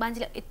चेन्ज हुन्छ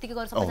मान्छेले यत्तिकै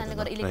गरेर सबैजनाले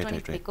गरेर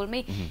इलेक्ट्रोनिक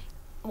भेहिकलमै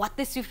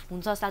वात्तै स्विफ्ट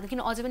हुन्छ जस्तो लाग्छ किन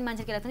अझै पनि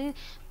मान्छे के लाग्छ नि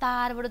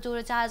तारबाट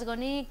जोडेर चार्ज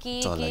गर्ने के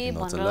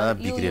भनेर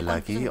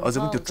अझै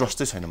पनि त्यो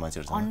ट्रस्टै छैन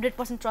मान्छेहरु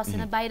 100% ट्रस्ट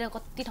छैन बाहिर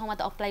कति ठाउँमा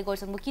त अप्लाई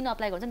गर्छन् किन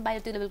अप्लाई गर्छन् बाहिर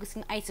त्यो लेभलको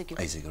स्किम आइसक्यो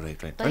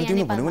राइट अनि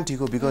तिमीले भनेको पनि ठिक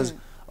हो because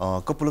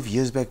couple of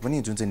years back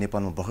पनि जुन चाहिँ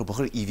नेपालमा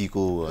भर्खर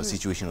इभीको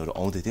सिचुएसनहरू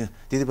आउँदै थियो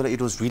त्यति बेला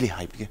इट वाज रियली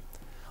हाइप के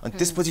अनि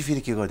त्यसपछि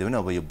फेरि के गरिदियो भने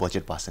अब यो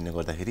बजेट पास हुने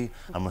गर्दाखेरि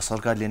हाम्रो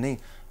सरकारले नै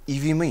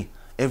इभीमै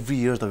every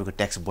year तपाईँको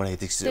ट्याक्स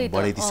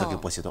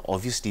बढाइदिसकेपछि त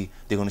obviously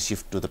they're going to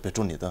shift to the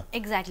petrol नि त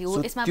एक्ज्याक्टली हो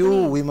यसमा पनि त्यो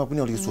वेमा पनि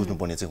अलिकति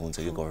सोच्नुपर्ने चाहिँ हुन्छ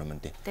यो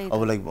गभर्नमेन्टले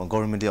अब लाइक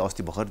गभर्नमेन्टले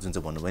अस्ति भर्खर जुन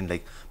चाहिँ भन्नुभयो नि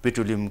लाइक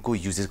पेट्रोलियमको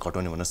युजेज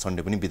घटाउने भनेर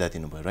सन्डे पनि बिदा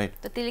दिनुभयो राइट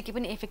त त्यसले के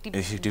पनि इफेक्टिभ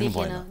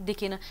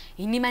देखेन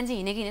हिँड्ने मान्छे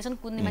हिँडेछन्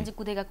कुद्ने मान्छे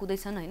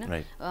कुदैछन् हैन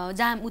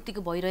जाम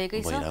उत्तिकै भइरहेकै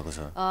छ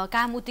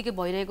काम उत्तिकै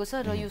भइरहेको छ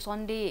र यो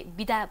सन्डे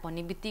बिदा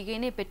भन्ने बित्तिकै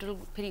नै पेट्रोल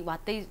फेरि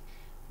वात्तै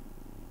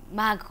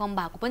माग कम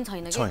भएको पनि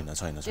छैन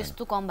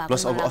त्यस्तो कम भएको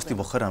प्लस अब अस्ति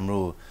भर्खर हाम्रो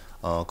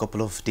कपल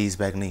अफ डेज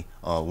ब्याक नै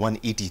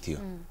 180 थियो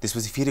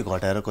त्यसपछि फेरि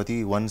घटाएर कति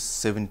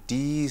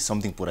 170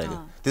 समथिङ पुर्याइदियो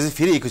त्यसपछि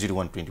फेरि एकैचोटि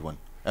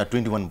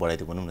 121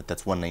 बढाइदियो भनौँ न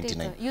द्याट्स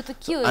 199 यो त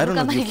के हो आई डोन्ट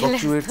नो यो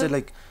फ्लक्चुएट चाहिँ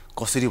लाइक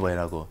कसरी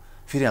भइरहेको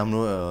फेरि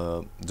हाम्रो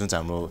जुन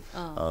चाहिँ हाम्रो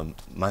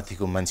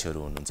माथिको मान्छेहरू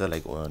हुनुहुन्छ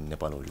like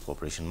Nepal oil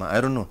कर्पोरेसनमा I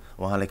don't know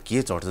उहाँलाई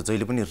के चढ्छ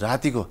जहिले पनि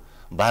रातिको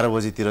 12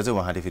 बजेतिर चाहिँ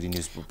उहाँले फेरि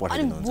न्युज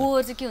पठाइदिनुहुन्छ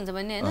बोर चाहिँ के हुन्छ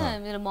भने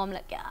हैन मेरो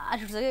ममलाई क्या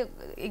उठ्छ के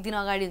एक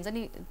दिन अगाडि हुन्छ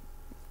नि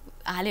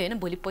हाल्यो हैन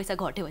भोलि पैसा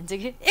घट्यो भन्छ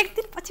कि एक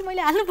दिन पछि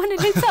मैले हाल्नु पर्ने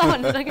रहेछ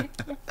भनेर के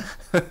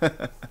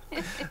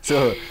सो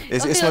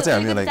यसमा चाहिँ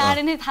हामीलाई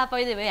चाँडै नै थाहा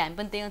पाइदियो भए हामी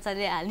पनि त्यही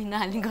अनुसारले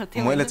हाल्ने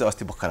गर्थ्यौँ मैले चाहिँ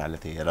अस्ति भर्खर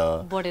हालेको थिएँ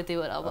र बढ्यो त्यो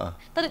भएर अब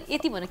तर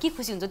यति भने के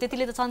खुसी हुन्छ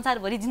त्यतिले त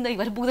संसारभरि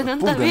जिन्दगीभरि पुग्दैन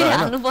नि त फेरि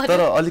हाल्नु पर्यो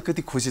तर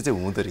अलिकति खुसी चाहिँ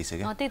हुँदो रहेछ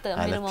क्या त्यही त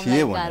मेरो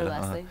ममलाई गाह्रो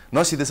भएको छ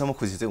नसिधेसम्म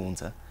खुसी चाहिँ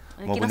हुन्छ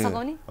म किन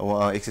सकाउने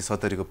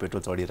 170 को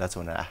पेट्रोल चढिरहेको छ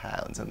भनेर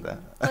आहा हुन्छ नि त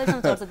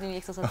कहिलेसम्म चढ्छ तिमी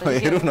 170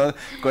 हेरौँ न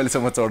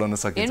कहिलेसम्म चढाउन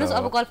सकिन्छ हेर्नुस्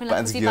अब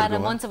गर्लफ्रेन्डलाई खुसी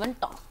पारेर मन छ भने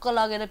टक्क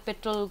लगेर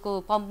पेट्रोलको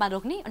पम्पमा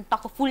रोक्ने अनि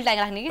टक्क फुल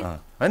ट्याङ्क राख्ने के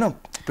हैन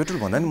पेट्रोल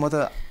भन्दा नि म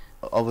त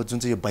अब जुन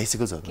चाहिँ यो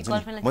बाइसिकल्सहरु हुन्छ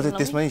नि म चाहिँ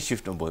त्यसमै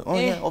शिफ्ट भयो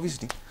या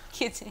obviously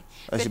के चाहिँ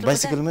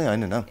बाइसिकलमै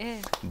हैन न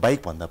बाइक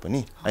भन्दा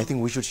पनि I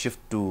think we should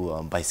shift to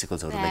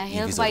बाइसिकल्सहरु like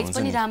इभीज bike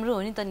पनि राम्रो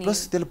हो नि त नि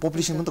प्लस त्यसले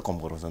पपुलेसन पनि त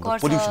कम गराउँछ नि त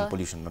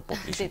पोल्युसन नट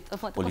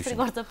पपुलेसन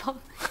गर्छ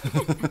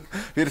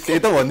फेरि त्यही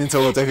त भनिदिन्छ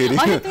म चाहिँ फेरि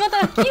अनि तिमी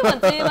त के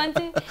भन्छ यो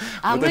मान्छे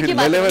हाम्रो के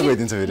लेभलमा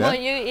गइदिन्छ फेरि म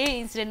यो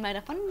इन्सिडेन्टमा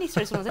एउटा फन्नी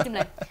स्टोरी सुनाउँछु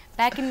तिमीलाई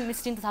ब्याक इन मिस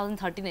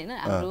 2013 हैन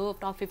हाम्रो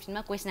टप 15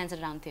 मा क्वेशन आन्सर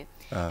राउन्ड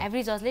थियो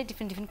एभ्री जजले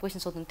डिफरेन्ट क्वेशन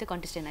सोध्नुहुन्थ्यो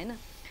कन्टेस्टेन्ट हैन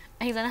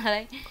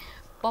एकजनालाई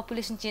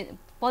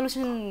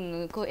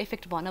पल्युसनको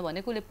इफेक्ट भन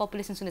भनेको उसले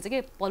पपुलेसन सुनेछ कि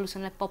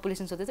पल्युसनलाई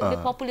पपुलेसन सोधेछ उसले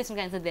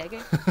पपुलेसनको एन्सर दियो कि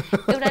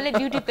एउटाले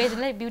ब्युटी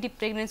पेजेन्टलाई ब्युटी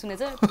प्रेग्नेन्ट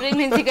सुनेछ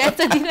प्रेग्नेन्सीको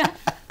एन्सर दिएर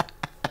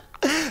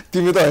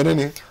तिमी त हैन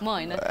नि म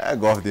हैन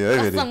गफ दियो है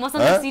फेरि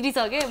मसँग सिडी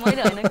छ के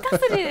मैले हैन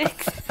कसरी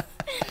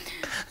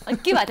अनि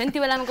के भएको थियो नि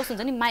त्यो बेलामा कस्तो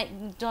हुन्छ नि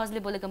माइक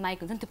जजले बोलेको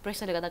माइक हुन्छ नि त्यो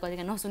प्रेसरले गर्दा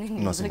कहिलेकाहीँ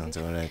नसुनिन्छ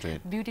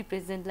ब्युटी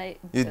प्रेजेन्टलाई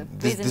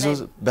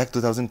ब्याक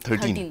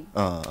 2013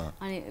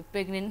 अनि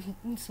प्रेग्नेन्ट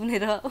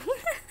सुनेर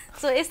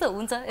सो यस्तो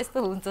हुन्छ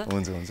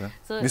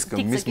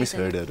मिस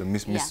हेर्डहरु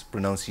मिस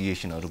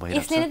प्रोनाउन्सिएसनहरु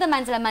भइरहेछ यसले नै त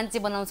मान्छेलाई मान्छे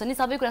बनाउँछ नि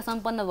सबै कुरा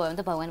सम्पन्न भयो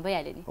भने त भगवान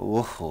भइहाल्यो नि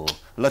ओहो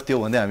ल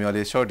त्यो भन्दै हामी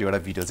अहिले सर्ट एउटा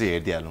भिडियो चाहिँ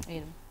हेर्दिहालौँ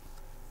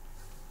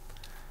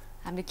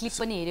हामीले क्लिप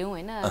पनि हेर्यौं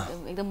हैन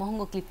एकदम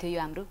महँगो क्लिप थियो यो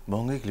हाम्रो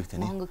महँगै क्लिप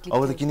थियो नि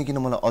अब त किन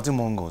मलाई अझै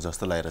महँगो हो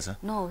जस्तो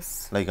लागिरहेछ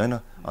नहोस् लाइक हैन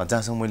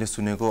जहाँसम्म मैले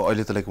सुनेको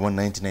अहिले त लाइक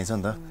 199 छ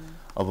नि त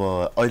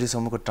अब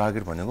अहिलेसम्मको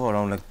टार्गेट भनेको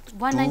अराउन्ड लाइक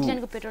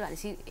 199 को पेट्रोल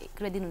हालेसी एक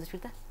रुपैयाँ दिनुहुन्छ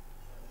फेरि त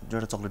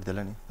एउटा चकलेट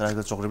देला नि तर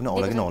आजकल चकलेट पनि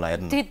औला कि नौला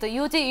हेर्नु त्यही त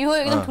यो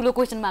एकदम ठुलो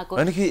क्वेशनमा आको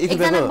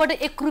एकजनाबाट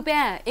 1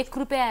 रुपैयाँ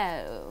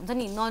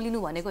हुन्छ नि नलिनु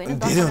भनेको हैन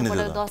 10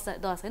 जनाबाट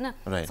 10 हैन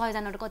 100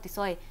 जनाबाट कति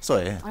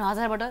 100 अनि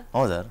 1000 बाट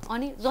 1000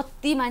 अनि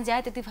जति मान्छे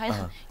आयो त्यति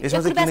फाइदा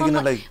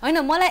हैन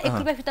मलाई 1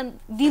 रुपैयाँ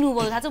फिर्ता दिनु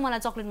भयो थाहा छ मलाई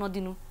चकलेट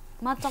नदिनु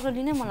म चकलेट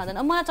लिनै मन लाग्दैन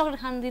मलाई चकलेट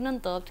खान दिन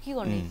नि त के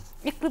गर्ने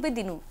 1 रुपैयाँ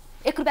दिनु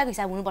 1 रुपैयाँको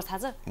हिसाब हुनुपर्छ थाहा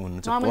छ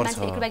नर्मल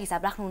मान्छे 1 रुपैयाँको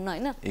हिसाब राख्नुहुन्न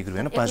हैन 1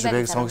 रुपैयाँ न 5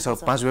 रुपैयाँको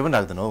 5 रुपैयाँ पनि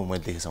राख्दैन हो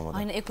मैले देखेसम्म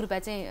हैन 1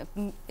 रुपैयाँ चाहिँ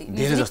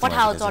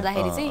पठाओ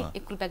चढ्दाखेरि चाहिँ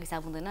 1 रुपैयाँको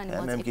हिसाब हुँदैन अनि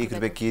म 1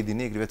 रुपैयाँ के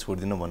दिने 1 रुपैयाँ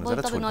छोड्दिनु भन्नु छ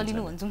र छोड्दिनु नलिनु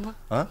भन्छु म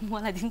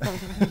मलाई दिनु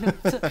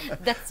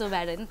द्याट्स सो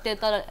ब्याड हैन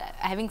त्यो तर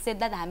ह्याभिङ सेड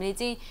दैट हामीले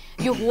चाहिँ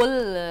यो होल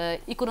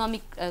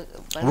इकोनोमिक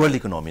वर्ल्ड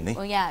इकोनोमी नै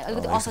या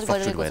अलिकति असर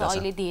गरिरहेको छ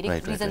अहिले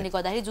धेरै रिजनले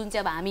गर्दाखेरि जुन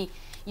चाहिँ अब हामी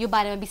यो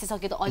बारेमा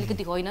विशेषज्ञ त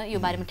अलिकति होइन यो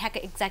बारेमा ठ्याक्क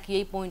एक्ज्याक्ट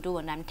यही पोइन्ट हो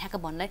भनेर हामी ठ्याक्क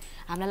भन्नलाई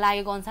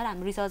हामीलाई लागेको अनुसार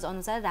हाम्रो रिसर्च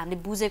अनुसार हामीले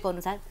बुझेको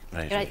अनुसार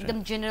एउटा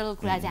एकदम जेनरल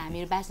कुरा चाहिँ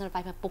हामी ब्याचलर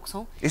पाइपमा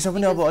पोख्छौँ यसमा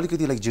पनि अब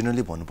अलिकति लाइक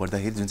जेनरली भन्नु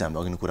पर्दाखेरि जुन चाहिँ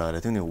हामीले अघि कुरा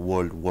गरेको थियौँ नि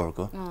वर्ल्ड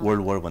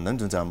वार भन्दा पनि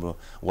जुन चाहिँ हाम्रो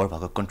वार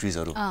भएको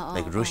कन्ट्रिजहरू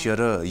लाइक रसिया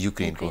र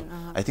युक्रेनको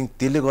आई थिंक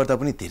त्यसले गर्दा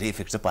पनि धेरै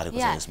इफेक्ट चाहिँ पारेको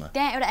छ यसमा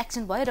त्यहाँ एउटा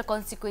एक्सन भयो र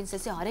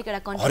कन्सिक्वेन्सेस चाहिँ हरेक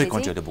एउटा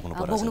कन्ट्रीले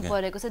भोग्नु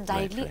परेको छ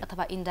डाइरेक्टली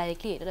अथवा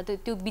इनडाइरेक्टली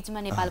हेरेर त्यो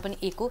बीचमा नेपाल पनि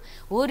एक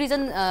हो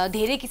रिजन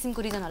धेरै किसिमको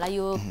रिजन होला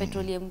यो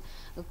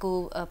पेट्रोलियमको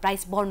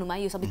प्राइस बढ्नुमा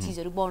यो सबै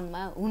चिजहरू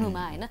बढ्नुमा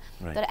हुनुमा हैन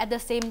तर एट द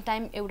सेम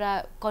टाइम एउटा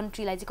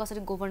कन्ट्रीलाई चाहिँ कसरी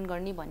गभर्न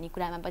गर्ने भन्ने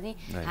कुरामा पनि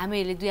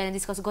हामीहरूले दुईजना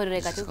डिस्कस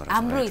गरिरहेका छौँ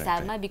हाम्रो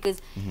हिसाबमा बिकज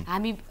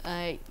हामी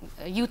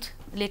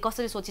युथले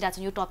कसरी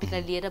सोचिरहेको छौँ यो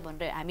टपिकलाई लिएर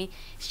भनेर हामी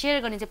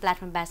सेयर गर्ने चाहिँ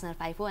प्लेटफर्म ब्याचलर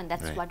 5 हो and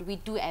that's what we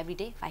do every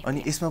day 5 अनि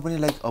यसमा पनि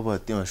लाइक अब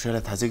त्यो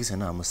श्रेयालाई थाहा छ कि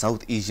छैन हाम्रो साउथ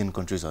एसियन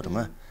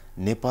कन्ट्रिजहरुमा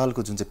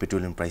नेपालको जुन चाहिँ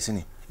पेट्रोलियम प्राइस छ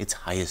नि इट्स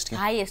हाईएस्ट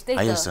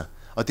छ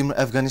तिम्रो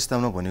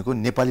अफगानिस्तानमा भनेको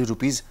नेपाली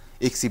रुपीज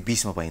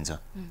 120 मा पाइन्छ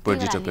पर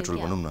लिटर पेट्रोल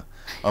भनौँ न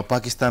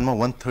पाकिस्तानमा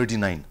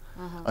 139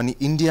 अनि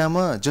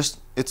इन्डियामा जस्ट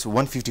इट्स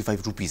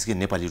 155 रुपीज के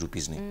नेपाली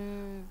रुपीज नै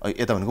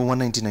यता भनेको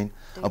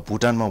 199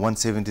 भुटानमा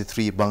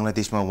 173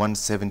 बङ्गलादेशमा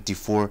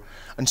 174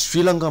 अनि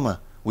श्रीलङ्कामा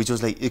which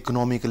was like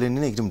economically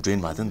नै एकदम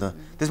ड्रेन भएको थियो नि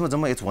त त्यसमा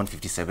जम्मा it's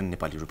 157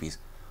 नेपाली रुपीस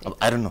अब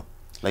आई डोन्ट नो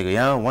लाइक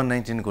यहाँ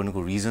 199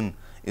 गर्नुको रिजन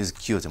इज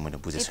के हो चाहिँ मैले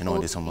बुझेको छैन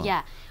अहिलेसम्म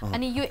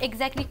अनि यो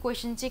एक्ज्याक्टली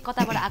क्वेसन चाहिँ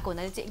कताबाट आएको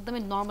भन्दाखेरि चाहिँ एकदमै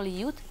नर्मल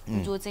युथ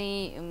जो चाहिँ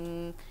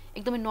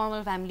एकदमै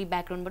नर्मल फ्यामिली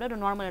ब्याकग्राउन्डबाट र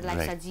नर्मल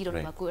लाइफस्टाइल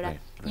जिरहनु भएको एउटा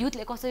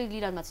युथले कसरी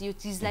लिइरहनु भएको छ यो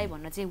चिजलाई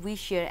भन्न चाहिँ वी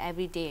सेयर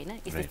एभ्री डे होइन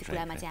यस्तो यस्तो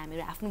कुरामा चाहिँ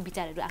हामीहरू आफ्नो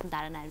विचारहरू आफ्नो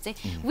धारणाहरू चाहिँ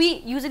वी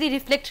युजली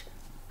रिफ्लेक्ट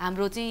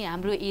हाम्रो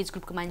एज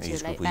ग्रुपको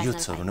मान्छेहरूलाई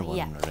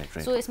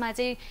सो यसमा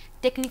चाहिँ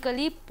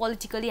टेक्निकली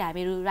पोलिटिकली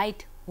हामीहरू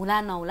राइट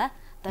होला नहोला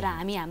तर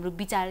हामी हाम्रो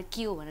विचार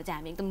के हो भनेर चाहिँ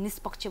हामी एकदम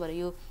निष्पक्ष भएर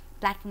यो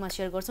प्लेटफर्ममा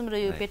सेयर गर्छौँ र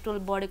यो पेट्रोल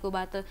बढेको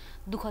बाद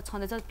दुःख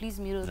छँदैछ प्लिज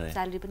मेरो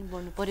स्यालेरी पनि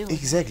बढ्नु पर्यो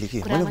एक्ज्याक्टली के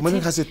मैले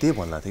खास चाहिँ त्यही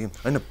भन्ला थिएँ कि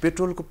होइन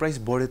पेट्रोलको प्राइस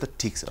बढे त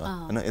ठिक छ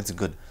होइन इट्स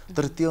गुड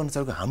तर त्यो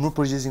अनुसारको हाम्रो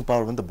पर्चेसिङ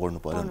पावर पनि त बढ्नु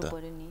पर्यो नि त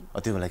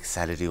त्यो लाइक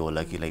स्यालेरी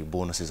होला कि लाइक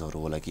बोनसेसहरू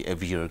होला कि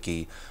एभ्री इयर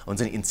केही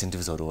हुन्छ नि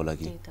इन्सेन्टिभ्सहरू होला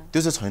कि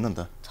त्यो चाहिँ छैन नि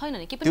त छैन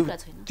नि के पनि कुरा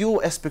छैन त्यो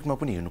एस्पेक्टमा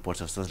पनि हेर्नुपर्छ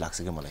जस्तो लाग्छ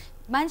क्या मलाई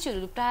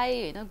मान्छेहरू प्राय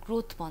होइन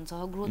ग्रोथ भन्छ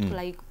ग्रोथको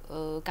लागि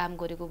काम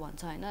गरेको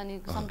भन्छ होइन अनि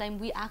समटाइम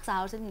वी आस्क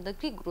आवर्सेल्फ नि त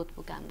के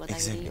ग्रोथको काम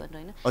गर्दाखेरि भनेर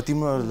होइन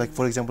तिम्रो लाइक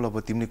फर इक्जाम्पल अब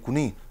तिमीले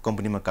कुनै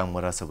कम्पनीमा काम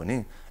गरिरहेको छ भने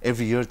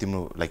एभ्री इयर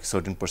तिम्रो like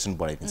certain percent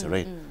बढाइदिन्छ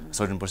right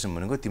certain percent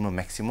भनेको तिम्रो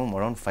म्याक्सिमम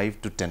अराउन्ड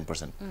 5 to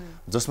 10%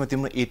 जसमा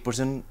तिम्रो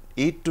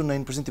 8 to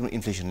 9% तिम्रो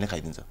इन्फ्लेसनले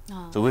खाइदिन्छ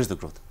so where is the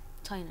growth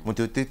छैन म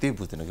त्यही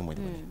बुझ्दैन कि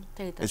मैले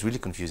it's really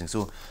confusing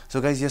so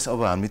guys यस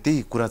अब हामी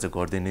त्यही कुरा चाहिँ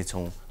गर्दै नै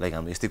छौँ लाइक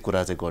हामी यस्तै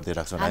कुरा चाहिँ गर्दै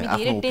राख्छौँ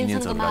आफ्नो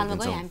ओपिनियन्सहरू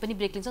राख्छौँ हामी पनि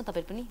ब्रेक लिन्छौँ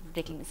तपाईहरु पनि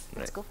ब्रेक लिनुहोस्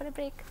let's go for a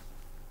break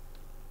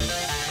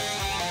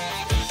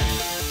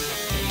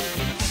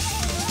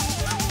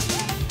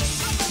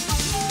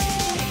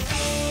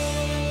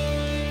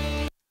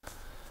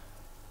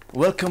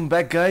welcome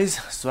back guys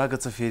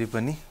स्वागत छ फेरि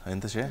पनि होइन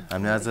त श्रेया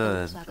हामीले आज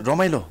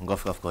रमाइलो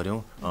गफ गऱ्यौँ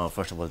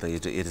फर्स्ट अफ अल त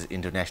it is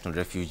international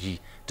refugee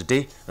day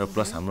र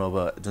प्लस हाम्रो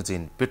अब जुन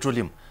चाहिँ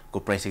पेट्रोलियमको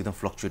प्राइस एकदम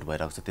फ्लक्चुएट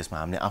भइरहेको छ त्यसमा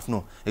हामीले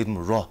आफ्नो एकदम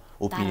र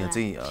ओपिनियन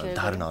चाहिँ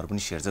धारणाहरू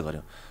पनि सेयर चाहिँ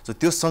गऱ्यौँ सो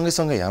त्यो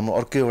सँगै हाम्रो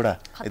अर्को एउटा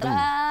एकदम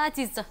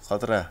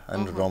खतरा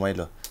अनि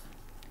रमाइलो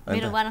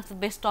मेरो one of the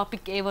best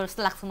topic ever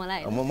जस्तो लाग्छ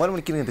मलाई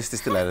मलाई किन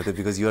त्यस्तै लागेको थियो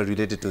because you are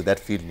related to that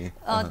field नि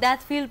द्याट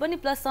फिल्ड पनि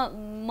प्लस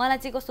मलाई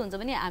चाहिँ कस्तो हुन्छ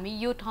भने हामी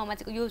यो ठाउँमा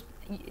चाहिँ यो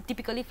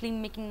टिपिकली फिल्म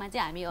मेकिङमा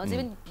चाहिँ हामी अझै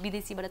पनि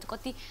विदेशीबाट चाहिँ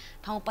कति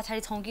ठाउँ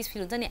पछाडि छौँ कि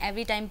फिल हुन्छ नि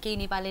एभ्री टाइम केही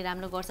नेपालले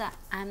राम्रो गर्छ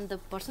आई एम द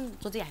पर्सन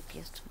जो चाहिँ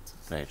ह्याप्पिएस्ट हुन्छ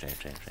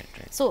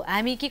राइट सो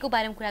हामी के को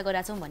बारेमा कुरा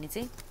गरिरहेको छौँ भने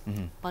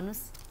चाहिँ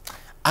भन्नुहोस्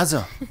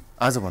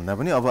आज भन्दा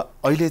पनि अब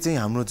अहिले चाहिँ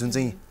हाम्रो जुन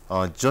चाहिँ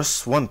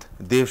जसवन्त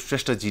देव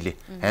श्रेष्ठजीले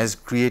has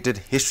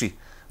created history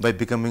by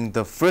becoming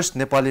the first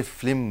Nepali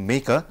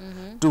filmmaker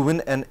to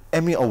win an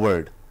Emmy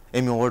Award.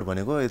 Emmy Award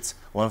भनेको it's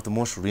one of the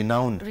most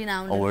renowned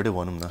award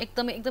भनौँ न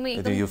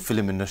एकदमै यो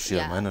फिल्म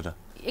इन्डस्ट्रीमा हैन र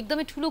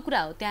एकदमै ठुलो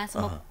कुरा हो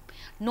त्यहाँसम्म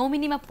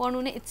नोमिनीमा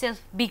पर्नु नै इट्स अ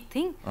बिग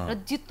थिङ र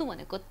जित्नु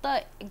भनेको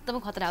त एकदमै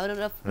खतरा हो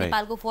र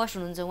नेपालको फर्स्ट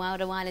हुनुहुन्छ उहाँ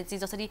र उहाँले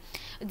चाहिँ जसरी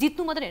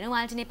जित्नु मात्रै होइन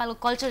उहाँले चाहिँ नेपालको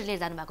कल्चर लिएर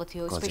जानुभएको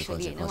थियो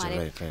स्पेसली होइन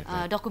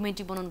उहाँले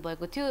डकुमेन्ट्री बनाउनु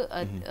भएको थियो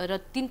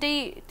र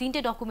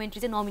तिनटै डकुमेन्ट्री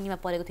चाहिँ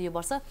नोमिनीमा परेको थियो यो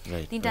वर्ष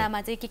तिनटामा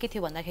चाहिँ के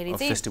थियो भन्दाखेरि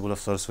चाहिँ festival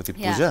of Saraswati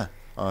Puja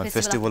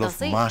festival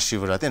of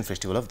Mahashivratri and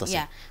festival of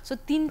Dashain so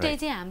तिनटै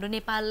चाहिँ हाम्रो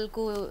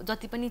नेपालको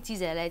जति पनि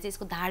चिजहरूलाई चाहिँ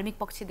यसको धार्मिक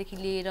पक्षदेखि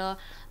लिएर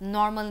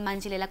नर्मल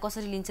मान्छेले यसलाई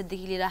कसरी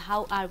लिन्छदेखि लिएर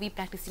हाउ आर वी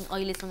प्र्याक्टिसिङ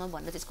अहिलेसम्म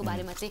भनेर चाहिँ यसको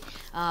बारेमा चाहिँ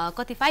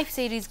कति 5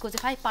 सिरिजको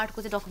चाहिँ 5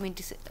 पार्टको चाहिँ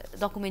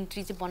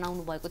डकुमेन्ट्री चाहिँ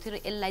बनाउनु भएको थियो र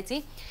यसलाई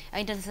चाहिँ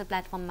इन्टरनेसनल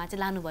प्लेटफर्ममा चाहिँ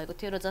लानुभएको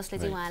थियो र जसले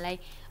चाहिँ उहाँलाई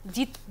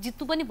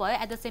जित्नु पनि भयो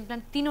at the same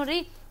time तीनवटै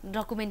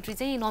documentary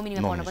चाहिँ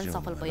नोमिनीमा पर्न पनि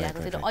सफल भइरहेको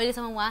थियो र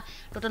अहिलेसम्म उहाँ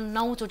टोटल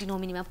 9 चोटि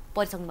नोमिनीमा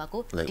परिसक्नु भएको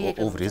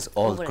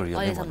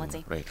अहिलेसम्म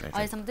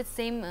चाहिँ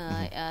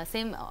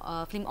सेम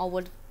फिल्म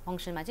अवार्ड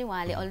फङ्सनमा चाहिँ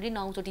उहाँले अलरेडी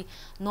 9 चोटि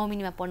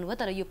नोमिनीमा पर्नुभयो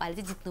तर यो पालि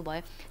चाहिँ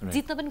जित्नुभयो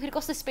जित्न पनि फेरि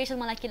कस्तो स्पेसल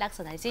मलाई के लाग्छ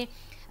भन्दाखेरि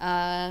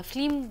चाहिँ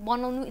फिल्म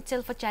बनाउनु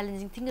इट्सेल्फ अ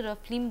च्यालेन्जिङ थिङ र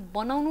फिल्म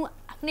बनाउनु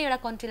आफ्नै एउटा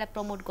कन्ट्रीलाई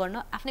प्रमोट गर्न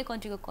आफ्नै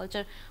कन्ट्रीको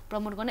कल्चर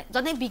प्रमोट गर्न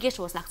झनै बिगेस्ट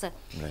होस् लाग्छ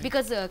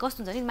बिकज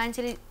कस्तो हुन्छ नि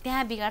मान्छेले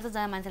त्यहाँ बिगार्छ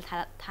जहाँ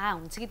मान्छेलाई थाहा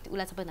हुन्छ कि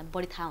उसलाई सबैभन्दा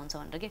बढी थाहा हुन्छ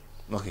भनेर के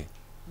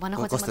भन्न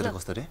खोजेको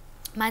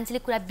मतलब मान्छेले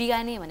कुरा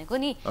बिगार्ने भनेको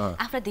नि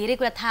आफूलाई धेरै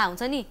कुरा थाहा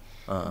हुन्छ नि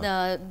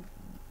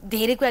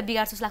धेरै कुरा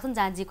बिगार्छ जस्तो लाग्छ नि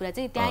जहाँ जे कुरा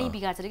चाहिँ त्यहीँ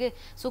बिगार्छ अरे के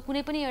सो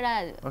कुनै पनि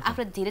एउटा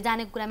आफूलाई धेरै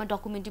जानेको कुरामा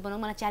डकुमेन्ट्री बनाउनु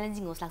मलाई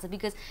च्यालेन्जिङ होस् लाग्छ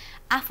बिकज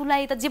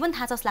आफूलाई त जे पनि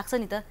थाहा छ जस्तो लाग्छ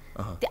नि त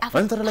त्यो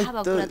आफूलाई थाहा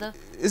भएको कुरा त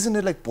isn't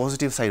it like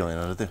positive side होइन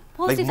र त्यो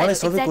लाइक मलाई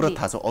सबै कुरा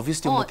थाहा छ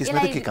obviously म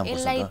त्यसमा त के काम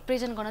गर्छु यसलाई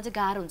प्रेजेन्ट गर्न चाहिँ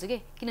गाह्रो हुन्छ के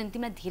किनभने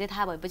तिमीलाई धेरै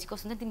थाहा भएपछि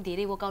कस्तो हुन्छ तिमी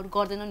धेरै वर्कआउट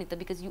गर्दैनौ नि त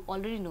बिकज यु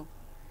अलरेडी नो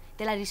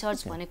त्यसलाई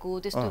रिसर्च भनेको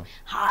त्यस्तो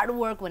हार्ड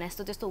वर्क भने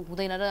जस्तो त्यस्तो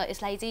हुँदैन र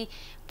यसलाई चाहिँ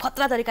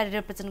खतरा तरिकाले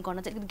रिप्रेजेन्ट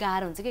गर्न चाहिँ एकदम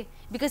गाह्रो हुन्छ कि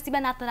बिकज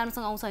तिमीलाई नाच्न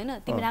राम्रोसँग आउँछ होइन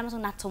तिमी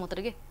राम्रोसँग नाच्छौ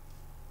मात्र के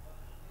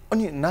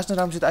अनि नाच्न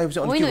राम्रोसित आएपछि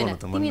अनि के गर्नु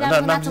त तिमी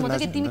राम्रो नाच्छौ मात्र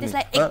के तिमी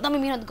त्यसलाई एकदमै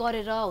मेहनत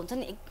गरेर हुन्छ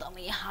नि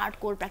एकदमै हार्ड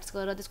कोर प्र्याक्टिस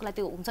गरेर त्यसको लागि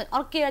त्यो हुन्छ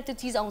अर्कै एउटा त्यो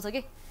चिज आउँछ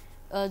के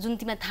जुन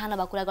तिमीलाई थाहा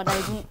नभएको कुरा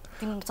गर्दाखेरि जुन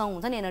तिमीसँग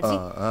हुन्छ नि एनर्जी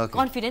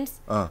कन्फिडेन्स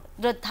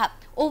र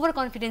ओभर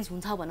कन्फिडेन्स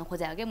हुन्छ भन्न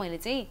खोजेको क्या मैले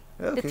चाहिँ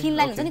त्यो थिन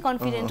लाइन हुन्छ नि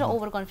कन्फिडेन्ट र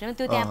ओभर कन्फिडेन्ट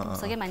त्यो त्यहाँ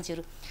पुग्छ क्या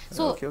मान्छेहरू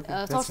सो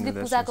सरस्वती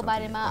पूजाको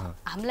बारेमा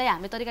हामीले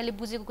हाम्रो तरिकाले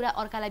बुझेको कुरा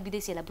अर्कालाई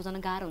विदेशीहरूलाई बुझाउन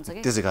गाह्रो हुन्छ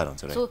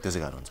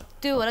क्या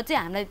त्यो भएर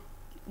चाहिँ हामीलाई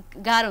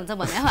गाह्रो हुन्छ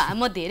भने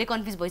म धेरै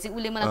कन्फ्युज भइसक्यो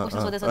उसले मलाई क्वेसन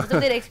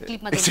सोधेछ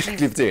क्लिपमा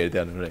क्लिप चाहिँ हेर्दै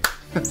हाल्नु right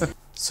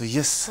so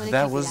yes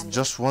that was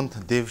Jaswant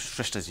देव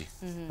श्रेष्ठजी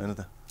हैन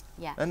त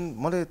एन्ड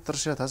मलाई तर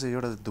श्रेया थाहा छ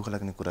एउटा दुःख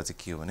लाग्ने कुरा चाहिँ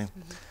के हो भने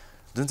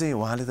जुन चाहिँ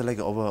उहाँले त लाइक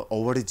अब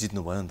अवार्डै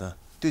जित्नु भयो नि त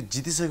त्यो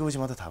जितिसकेपछि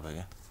मात्र थाहा भयो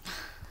क्या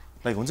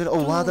लाइक हुन्छ नि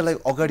अब उहाँ त लाइक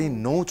अगाडि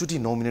 9 चोटि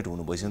नोमिनेट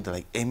हुनु भइसक्यो नि त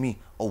लाइक एमी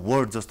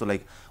अवार्ड जस्तो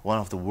like one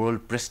of the world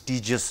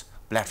prestigious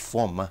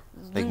प्लेटफर्ममा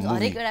लाइक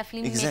हरेक एउटा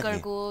फिल्म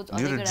मेकरको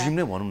ड्रिम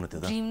नै भनौँ न त्यो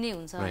त ड्रिम नै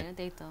हुन्छ हैन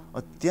त्यही त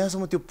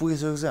त्यहाँसम्म त्यो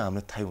पुगिसकेको चाहिँ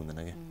हामीलाई थाहै हुँदैन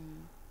क्या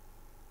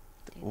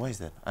why is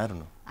that I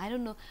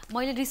don't know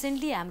मैले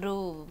रिसेन्टली हाम्रो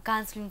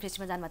कान्स फिल्म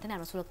फेस्टिभल जानुभएको थियो नि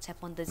हाम्रो सुरक्षा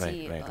पन्तजी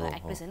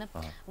एक्ट्रेस होइन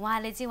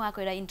उहाँले चाहिँ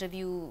उहाँको एउटा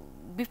इन्टरभ्यू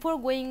बिफोर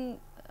गोइङ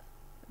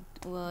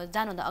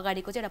जानुभन्दा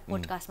अगाडिको चाहिँ एउटा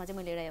पोडकास्टमा चाहिँ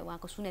मैले एउटा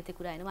उहाँको सुनेको थिएँ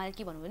कुरा होइन उहाँले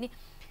के भन्नुभयो भने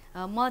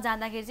म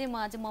जाँदाखेरि चाहिँ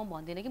म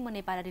भन्दिनँ कि म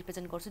नेपाललाई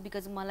रिप्रेजेन्ट गर्छु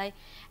बिकज मलाई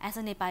एज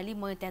अ नेपाली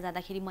म त्यहाँ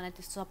जाँदाखेरि मलाई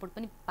त्यस्तो सपोर्ट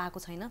पनि पाएको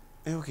छैन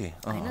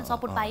होइन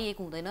सपोर्ट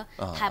पाइएको हुँदैन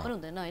थाहा पनि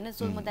हुँदैन होइन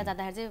सो म त्यहाँ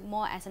जाँदाखेरि चाहिँ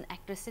म एज एन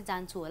एक्ट्रेस चाहिँ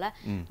जान्छु होला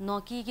न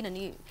कि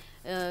किनभने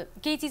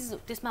केही चिज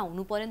त्यसमा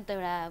हुनु पऱ्यो नि त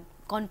एउटा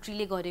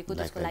कन्ट्रीले गरेको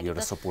त्यसको लागि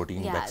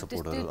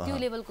त्यो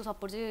लेभलको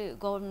सपोर्ट चाहिँ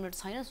गभर्मेन्ट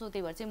छैन सो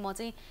त्यही भएर चाहिँ म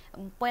चाहिँ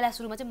पहिला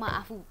सुरुमा चाहिँ म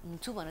आफू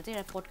हुन्छु भनेर चाहिँ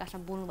एउटा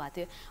पोडकास्टमा बोल्नु भएको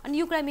थियो अनि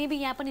यो कुरा मेबी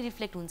यहाँ पनि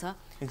रिफ्लेक्ट हुन्छ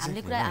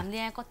हामीले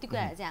यहाँ कति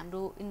कुराहरू चाहिँ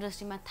हाम्रो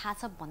इन्डस्ट्रीमा थाहा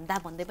छ भन्दा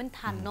भन्दै पनि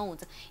थाहा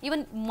नहुन्छ इभन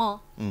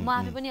म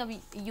आफै पनि अब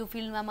यो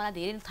फिल्डमा मलाई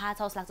धेरै थाहा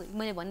छ जस्तो लाग्छ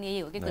मैले भन्ने यही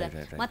हो कि कुरा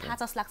मलाई थाहा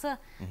छ जस्तो लाग्छ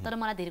तर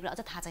मलाई धेरै कुरा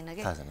अझ थाहा छैन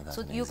क्या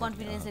सो यो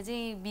कन्फिडेन्सले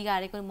चाहिँ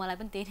बिगारेको मलाई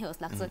पनि त्यही नै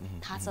जस्तो लाग्छ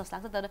थाहा छ जस्तो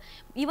लाग्छ तर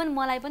इभन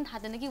मलाई पनि थाहा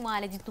थिएन कि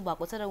उहाँले जित्नु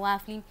भएको छ र उहाँ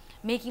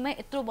फिल्म मेकिङमा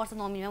यत्रो वर्ष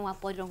नोमिनीमा उहाँ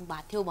परिरहनु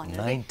भएको थियो भनेर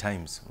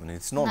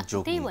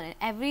त्यही भने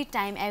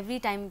एभ्री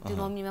टाइम त्यो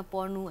नोमिनीमा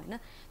पढ्नु होइन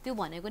त्यो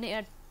भनेको नै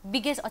एउटा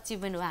बिगेस्ट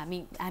अचिभमेन्ट हो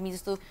हामी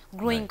जस्तो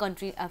ग्रोइङ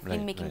कन्ट्री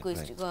फिल्म मेकिङको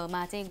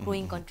मा चाहिँ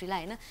ग्रोइङ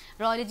कन्ट्रीलाई होइन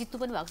र अहिले जित्नु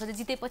पनि भएको छ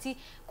जितेपछि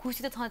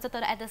खुसी त छ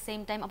तर एट द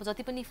सेम टाइम अब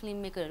जति पनि फिल्म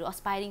मेकरहरू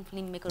अस्पाइरिङ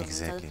फिल्म मेकर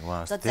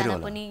हुनुहुन्छ जतिजना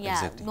पनि या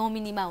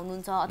नोमिनीमा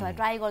हुनुहुन्छ अथवा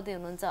ट्राई गर्दै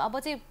हुनुहुन्छ अब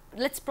चाहिँ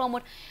लेट्स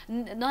प्रमोट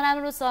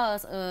नराम्रो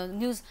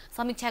न्युज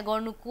समीक्षा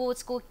गर्नु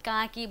कोचको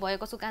कहाँ के भयो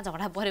कसो कहाँ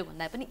झगडा पऱ्यो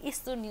भन्दा पनि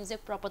यस्तो न्युज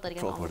चाहिँ प्रपर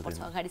तरिकामा आउनुपर्छ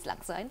अगाडि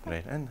लाग्छ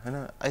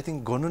होइन आई थिङ्क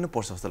गर्नु नै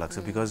पर्छ जस्तो लाग्छ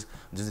बिकज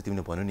जुन चाहिँ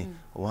तिमीले भन्यो नि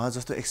उहाँ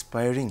जस्तो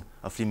एक्सपायरिङ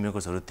फिल्म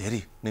मेकर्सहरू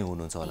धेरै नै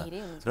हुनुहुन्छ होला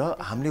र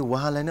हामीले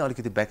उहाँलाई नै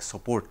अलिकति ब्याक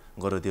सपोर्ट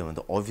गरिदियो भने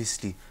त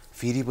अभियसली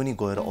फेरि पनि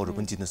गएर अरू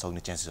पनि जित्न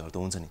सक्ने चान्सेसहरू त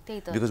हुन्छ नि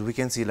because we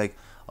can C like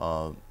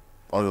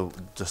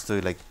जस्तै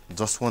लाइक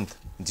जसवन्त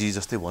जी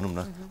जस्तै भनौँ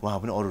न उहाँ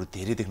पनि अरू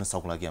धेरै देख्न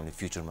सक्ला कि हामीले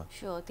फ्युचरमा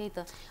त्यही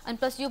त अनि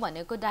प्लस यो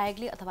भनेको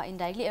डाइरेक्टली अथवा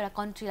इन्डाइरेक्टली एउटा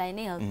कन्ट्रीलाई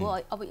नै हेल्प हो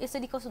अब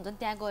यसरी कस्तो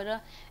हुन्छ त्यहाँ गएर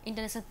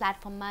इन्टरनेसनल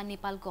प्लेटफर्ममा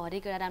नेपालको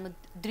हरेक एउटा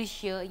राम्रो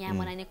दृश्य यहाँ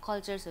बनाइने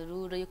कल्चर्सहरू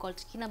र यो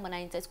कल्चर किन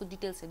बनाइन्छ यसको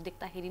डिटेल्सहरू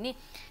देख्दाखेरि नै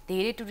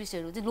धेरै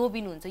टुरिस्टहरू चाहिँ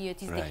लोभिनुहुन्छ यो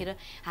चिज देखेर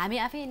हामी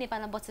आफै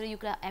नेपालमा बसेर यो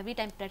कुरा एभ्री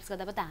टाइम प्र्याक्टिस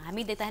गर्दा पनि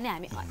हामी देख्दाखेरि नै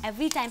हामी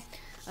एभ्री टाइम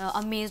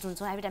अमेज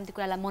हुन्छौँ एभ्री टाइम त्यो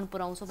कुरालाई मन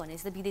पराउँछौँ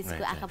भनेपछि त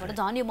विदेशीको आँखाबाट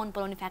झन् यो मन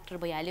पराउने फ्याक्टर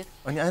भइहाल्यो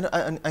अनि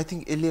आई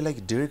थिङ्क यसले लाइक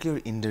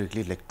डाइरेक्टली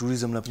इन्डाइरेक्टली लाइक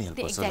टुरिज्मलाई पनि हेल्प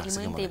गर्छ एक्ज्याक्टली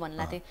मैले त्यही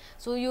भन्ला थिएँ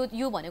सो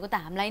यो भनेको त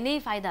हामीलाई नै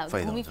फाइदा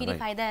हो घुमिफिरी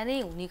फाइदा नै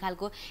हुने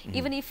खालको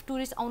इभन इफ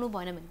टुरिस्ट आउनु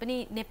भएन भने पनि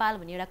नेपाल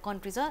भन्ने एउटा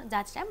कन्ट्री छ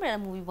जहाँ चाहिँ राम्रो एउटा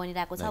मुभी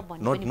बनिरहेको छ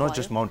भन्ने पनि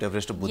not just Mount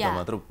Everest Buddha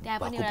मात्र त्यहाँ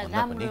पनि एउटा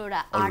राम्रो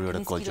एउटा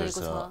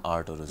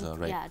आर्टहरू छ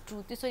राइट ट्रु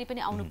त्यसरी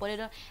पनि आउनु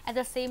पर्यो र एट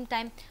द सेम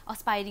टाइम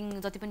अस्पाइरिङ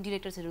जति पनि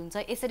डिरेक्टर्सहरू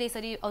हुन्छ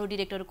यसरी अरू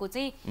डिरेक्टरको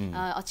चाहिँ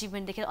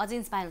अचिभमेन्ट देखेर अझै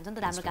इन्सपायर हुन्छ नि त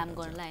राम्रो काम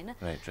गर्नलाई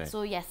होइन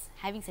so yes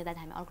having shed that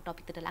हामी अर्को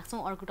टपिकतिर लाग्छौँ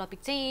अर्को टपिक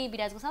चाहिँ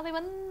विराजको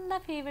सबैभन्दा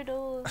फेभरेट हो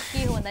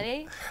के हो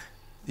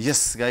भन्दाखेरि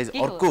यस गाइज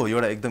अर्को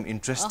एउटा एकदम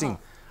इन्ट्रेस्टिङ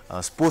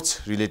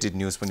स्पोर्ट्स रिलेटेड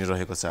न्युज पनि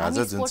रहेको छ आज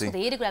जुन चाहिँ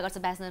धेरै कुरा गर्छ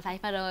ब्याचलर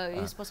 5 मा र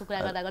यो स्पोर्ट्सको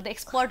कुरा गर्दा गर्दा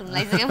एक्सपर्ट हुन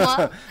लागिसक्यो म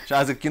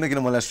आज किन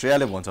मलाई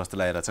श्रेयाले भन्छ जस्तो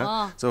लागेको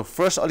छ सो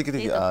फर्स्ट अलिकति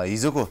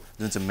हिजोको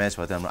जुन चाहिँ म्याच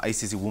भयो हाम्रो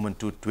आइसिसी वुमन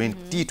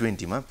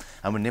T20 मा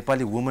हाम्रो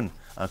नेपाली वुमन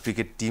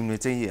क्रिकेट टिमले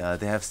चाहिँ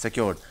they have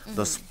secured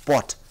the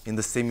spot in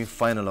the semi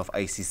final of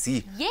ICC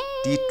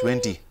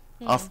T20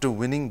 after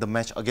winning the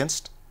match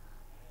against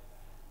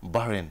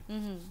Bahrain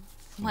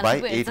by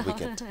 8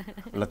 wicket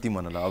ल तिमी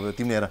भन ल अब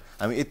तिमी हेर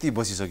हामी यति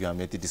बसिसक्यो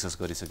हामी यति डिस्कस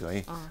गरिसक्यो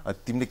है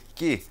तिमीले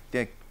के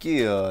त्यहाँ के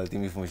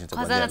तिमी इन्फर्मेसन छ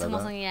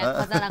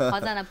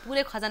खजाना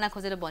पुरै खजाना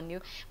खोजेर भन्यो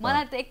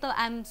मलाई त एक त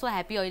आइ एम सो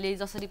ह्याप्पी अहिले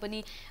जसरी पनि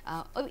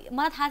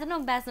मलाई थाहा छैन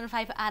ब्याचलर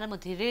 5 आएर म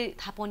धेरै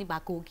थाहा पाउने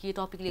भएको हो कि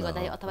टपिकले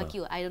गर्दा अथवा के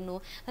हो आई डोन्ट नो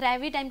तर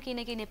एभ्री टाइम केही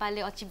न केही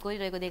नेपालले अचिभ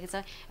गरिरहेको देखेको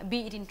छ be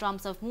it in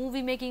terms of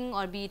movie making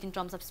or be it in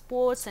terms of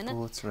sports होइन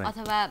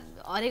अथवा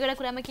हरेक एउटा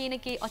कुरामा केही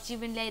न केही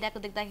अचिभमेन्ट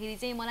ल्याइरहेको देख्दाखेरि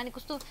चाहिँ मलाई नि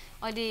कस्तो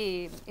अहिले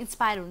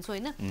इन्स्पायर हुन्छ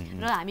होइन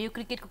र हामी यो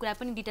क्रिकेटको कुरा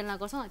पनि डिटेलमा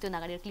गर्छौँ त्यो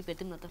अगाडि क्लिप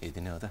हेर्दिउँ न त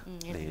यति नै हो त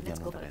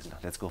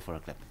let's go for a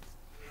clip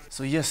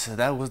so yes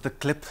that was the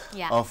clip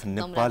of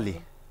Nepali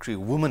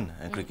woman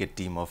cricket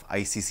team of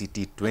ICC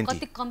T20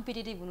 कति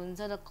कम्पिटिटिभ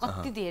हुनुहुन्छ र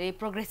कति धेरै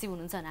प्रोग्रेसिभ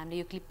हुनुहुन्छ भने हामीले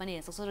यो क्लिप पनि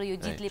हेर्न सक्छौँ र यो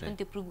जितले पनि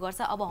त्यो प्रुभ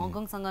गर्छ अब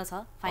हङकङसँग छ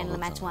फाइनल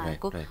म्याच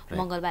उहाँहरूको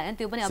मङ्गलबार होइन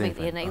त्यो पनि अब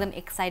हेर्न एकदम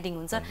एक्साइटिङ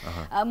हुन्छ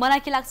मलाई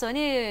के लाग्छ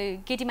भने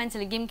केटी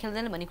मान्छेले गेम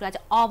खेल्दैन भन्ने कुरा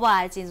चाहिँ अब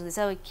आएर चेन्ज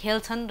हुँदैछ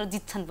खेल्छन् र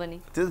जित्छन् पनि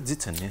त्यो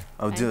जित्छन् नि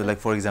अब जो लाइक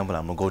फर इक्जाम्पल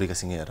हाम्रो गौरीका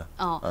सिंह हेर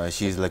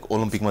शी इज लाइक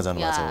ओलम्पिकमा जानु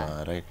भएको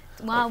छ राइट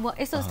उहाँ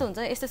यस्तो यस्तो हुन्छ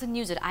यस्तो यस्तो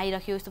न्युजहरू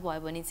आइराख्यो यस्तो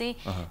भयो भने चाहिँ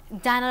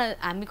जान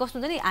हामी कस्तो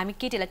हुन्छ नि हामी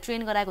केटीहरूलाई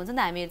ट्रेन गराएको हुन्छ नि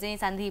त हामीहरू चाहिँ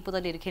सान्दी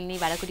पुतलीहरू खेल्ने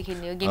भाँडाकुटी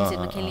खेल्ने हो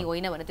गेम्सहरू खेल्ने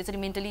होइन भनेर त्यसरी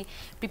मेन्टली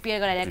प्रिपेयर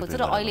गराइरहेको हुन्छ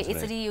र अहिले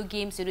यसरी यो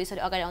गेम्सहरू यसरी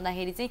अगाडि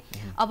आउँदाखेरि चाहिँ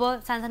अब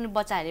सानो सानो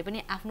बच्चाहरूले पनि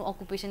आफ्नो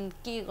अकुपेसन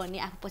के गर्ने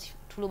आफू पछि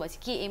ठुलो भएपछि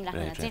के एम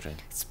राख्न चाहिँ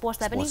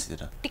स्पोर्ट्सलाई पनि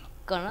टिक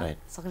गर्न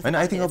सकिन्छ होइन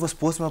आई थिङ्क अब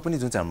स्पोर्ट्समा पनि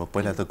जुन चाहिँ हाम्रो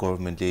पहिला त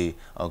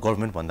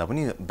गभर्मेन्ट भन्दा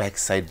पनि ब्याक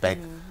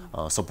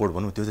सपोर्ट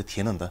भनौँ त्यो चाहिँ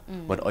थिएन नि त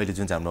बट अहिले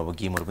जुन चाहिँ हाम्रो अब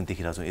गेमहरू पनि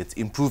देखिरहेको छौँ it's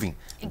improving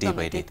day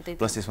by debt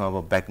plus यसमा अब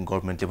ब्याक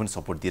गभर्मेन्टले पनि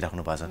सपोर्ट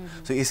दिइराख्नु भएको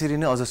छ सो यसरी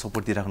नै अझ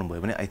सपोर्ट दिइराख्नु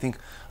भयो भने आई थिङ्क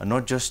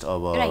नट जस्ट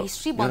अब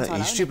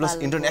हिस्ट्री प्लस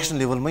इन्टरनेसनल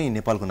लेभलमै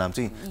नेपालको नाम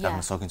चाहिँ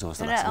राख्न सकिन्छ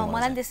जस्तो लाग्छ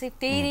मलाई त्यसै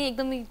त्यही नै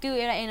एकदमै त्यो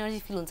एउटा एनर्जी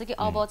फिल हुन्छ कि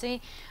अब चाहिँ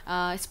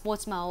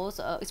स्पोर्ट्समा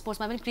होस्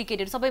स्पोर्ट्समा पनि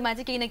क्रिकेटहरू सबैमा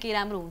चाहिँ केही न केही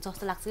राम्रो हुन्छ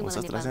जस्तो लाग्छ कि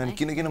मलाई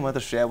किन म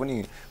त श्रेया पनि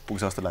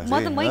पुग्छ जस्तो लाग्छ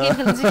म त मै गेम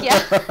खेल्छु क्या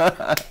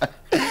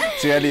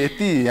श्रेयाले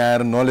यति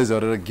यहाँ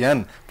नलेजहरू र ज्ञान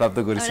प्राप्त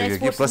गरिसक्यो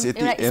कि प्लस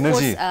यति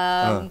एनर्जी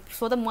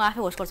सो त म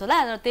आफै होस्ट गर्छु होला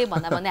र त्यही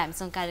भन्दा भन्दै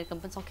हामीसँग कार्यक्रम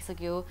पनि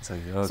सकिसक्यो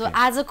सो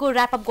आजको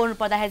ऱ्याप अप गर्नु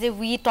पर्दाखेरि चाहिँ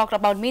we talk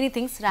about many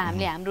things र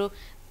हामीले हाम्रो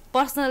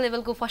पर्सनल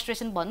लेभलको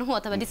फ्रस्ट्रेसन भनौँ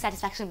अथवा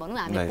डिसस्याटिस्फ्याक्सन भनौँ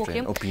हामीले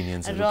पोख्यौँ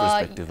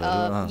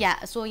र या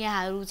सो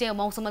यहाँहरू चाहिँ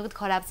मौसम अलिकति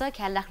खराब छ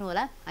ख्याल राख्नु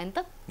होला होइन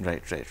त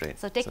राइट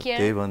सो टेक केयर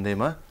त्यही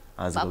भन्दैमा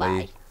आजको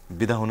लागि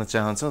बिदा हुन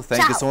चाहन्छौँ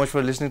thank you so much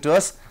for listening to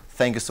us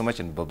thank you so much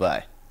and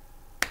by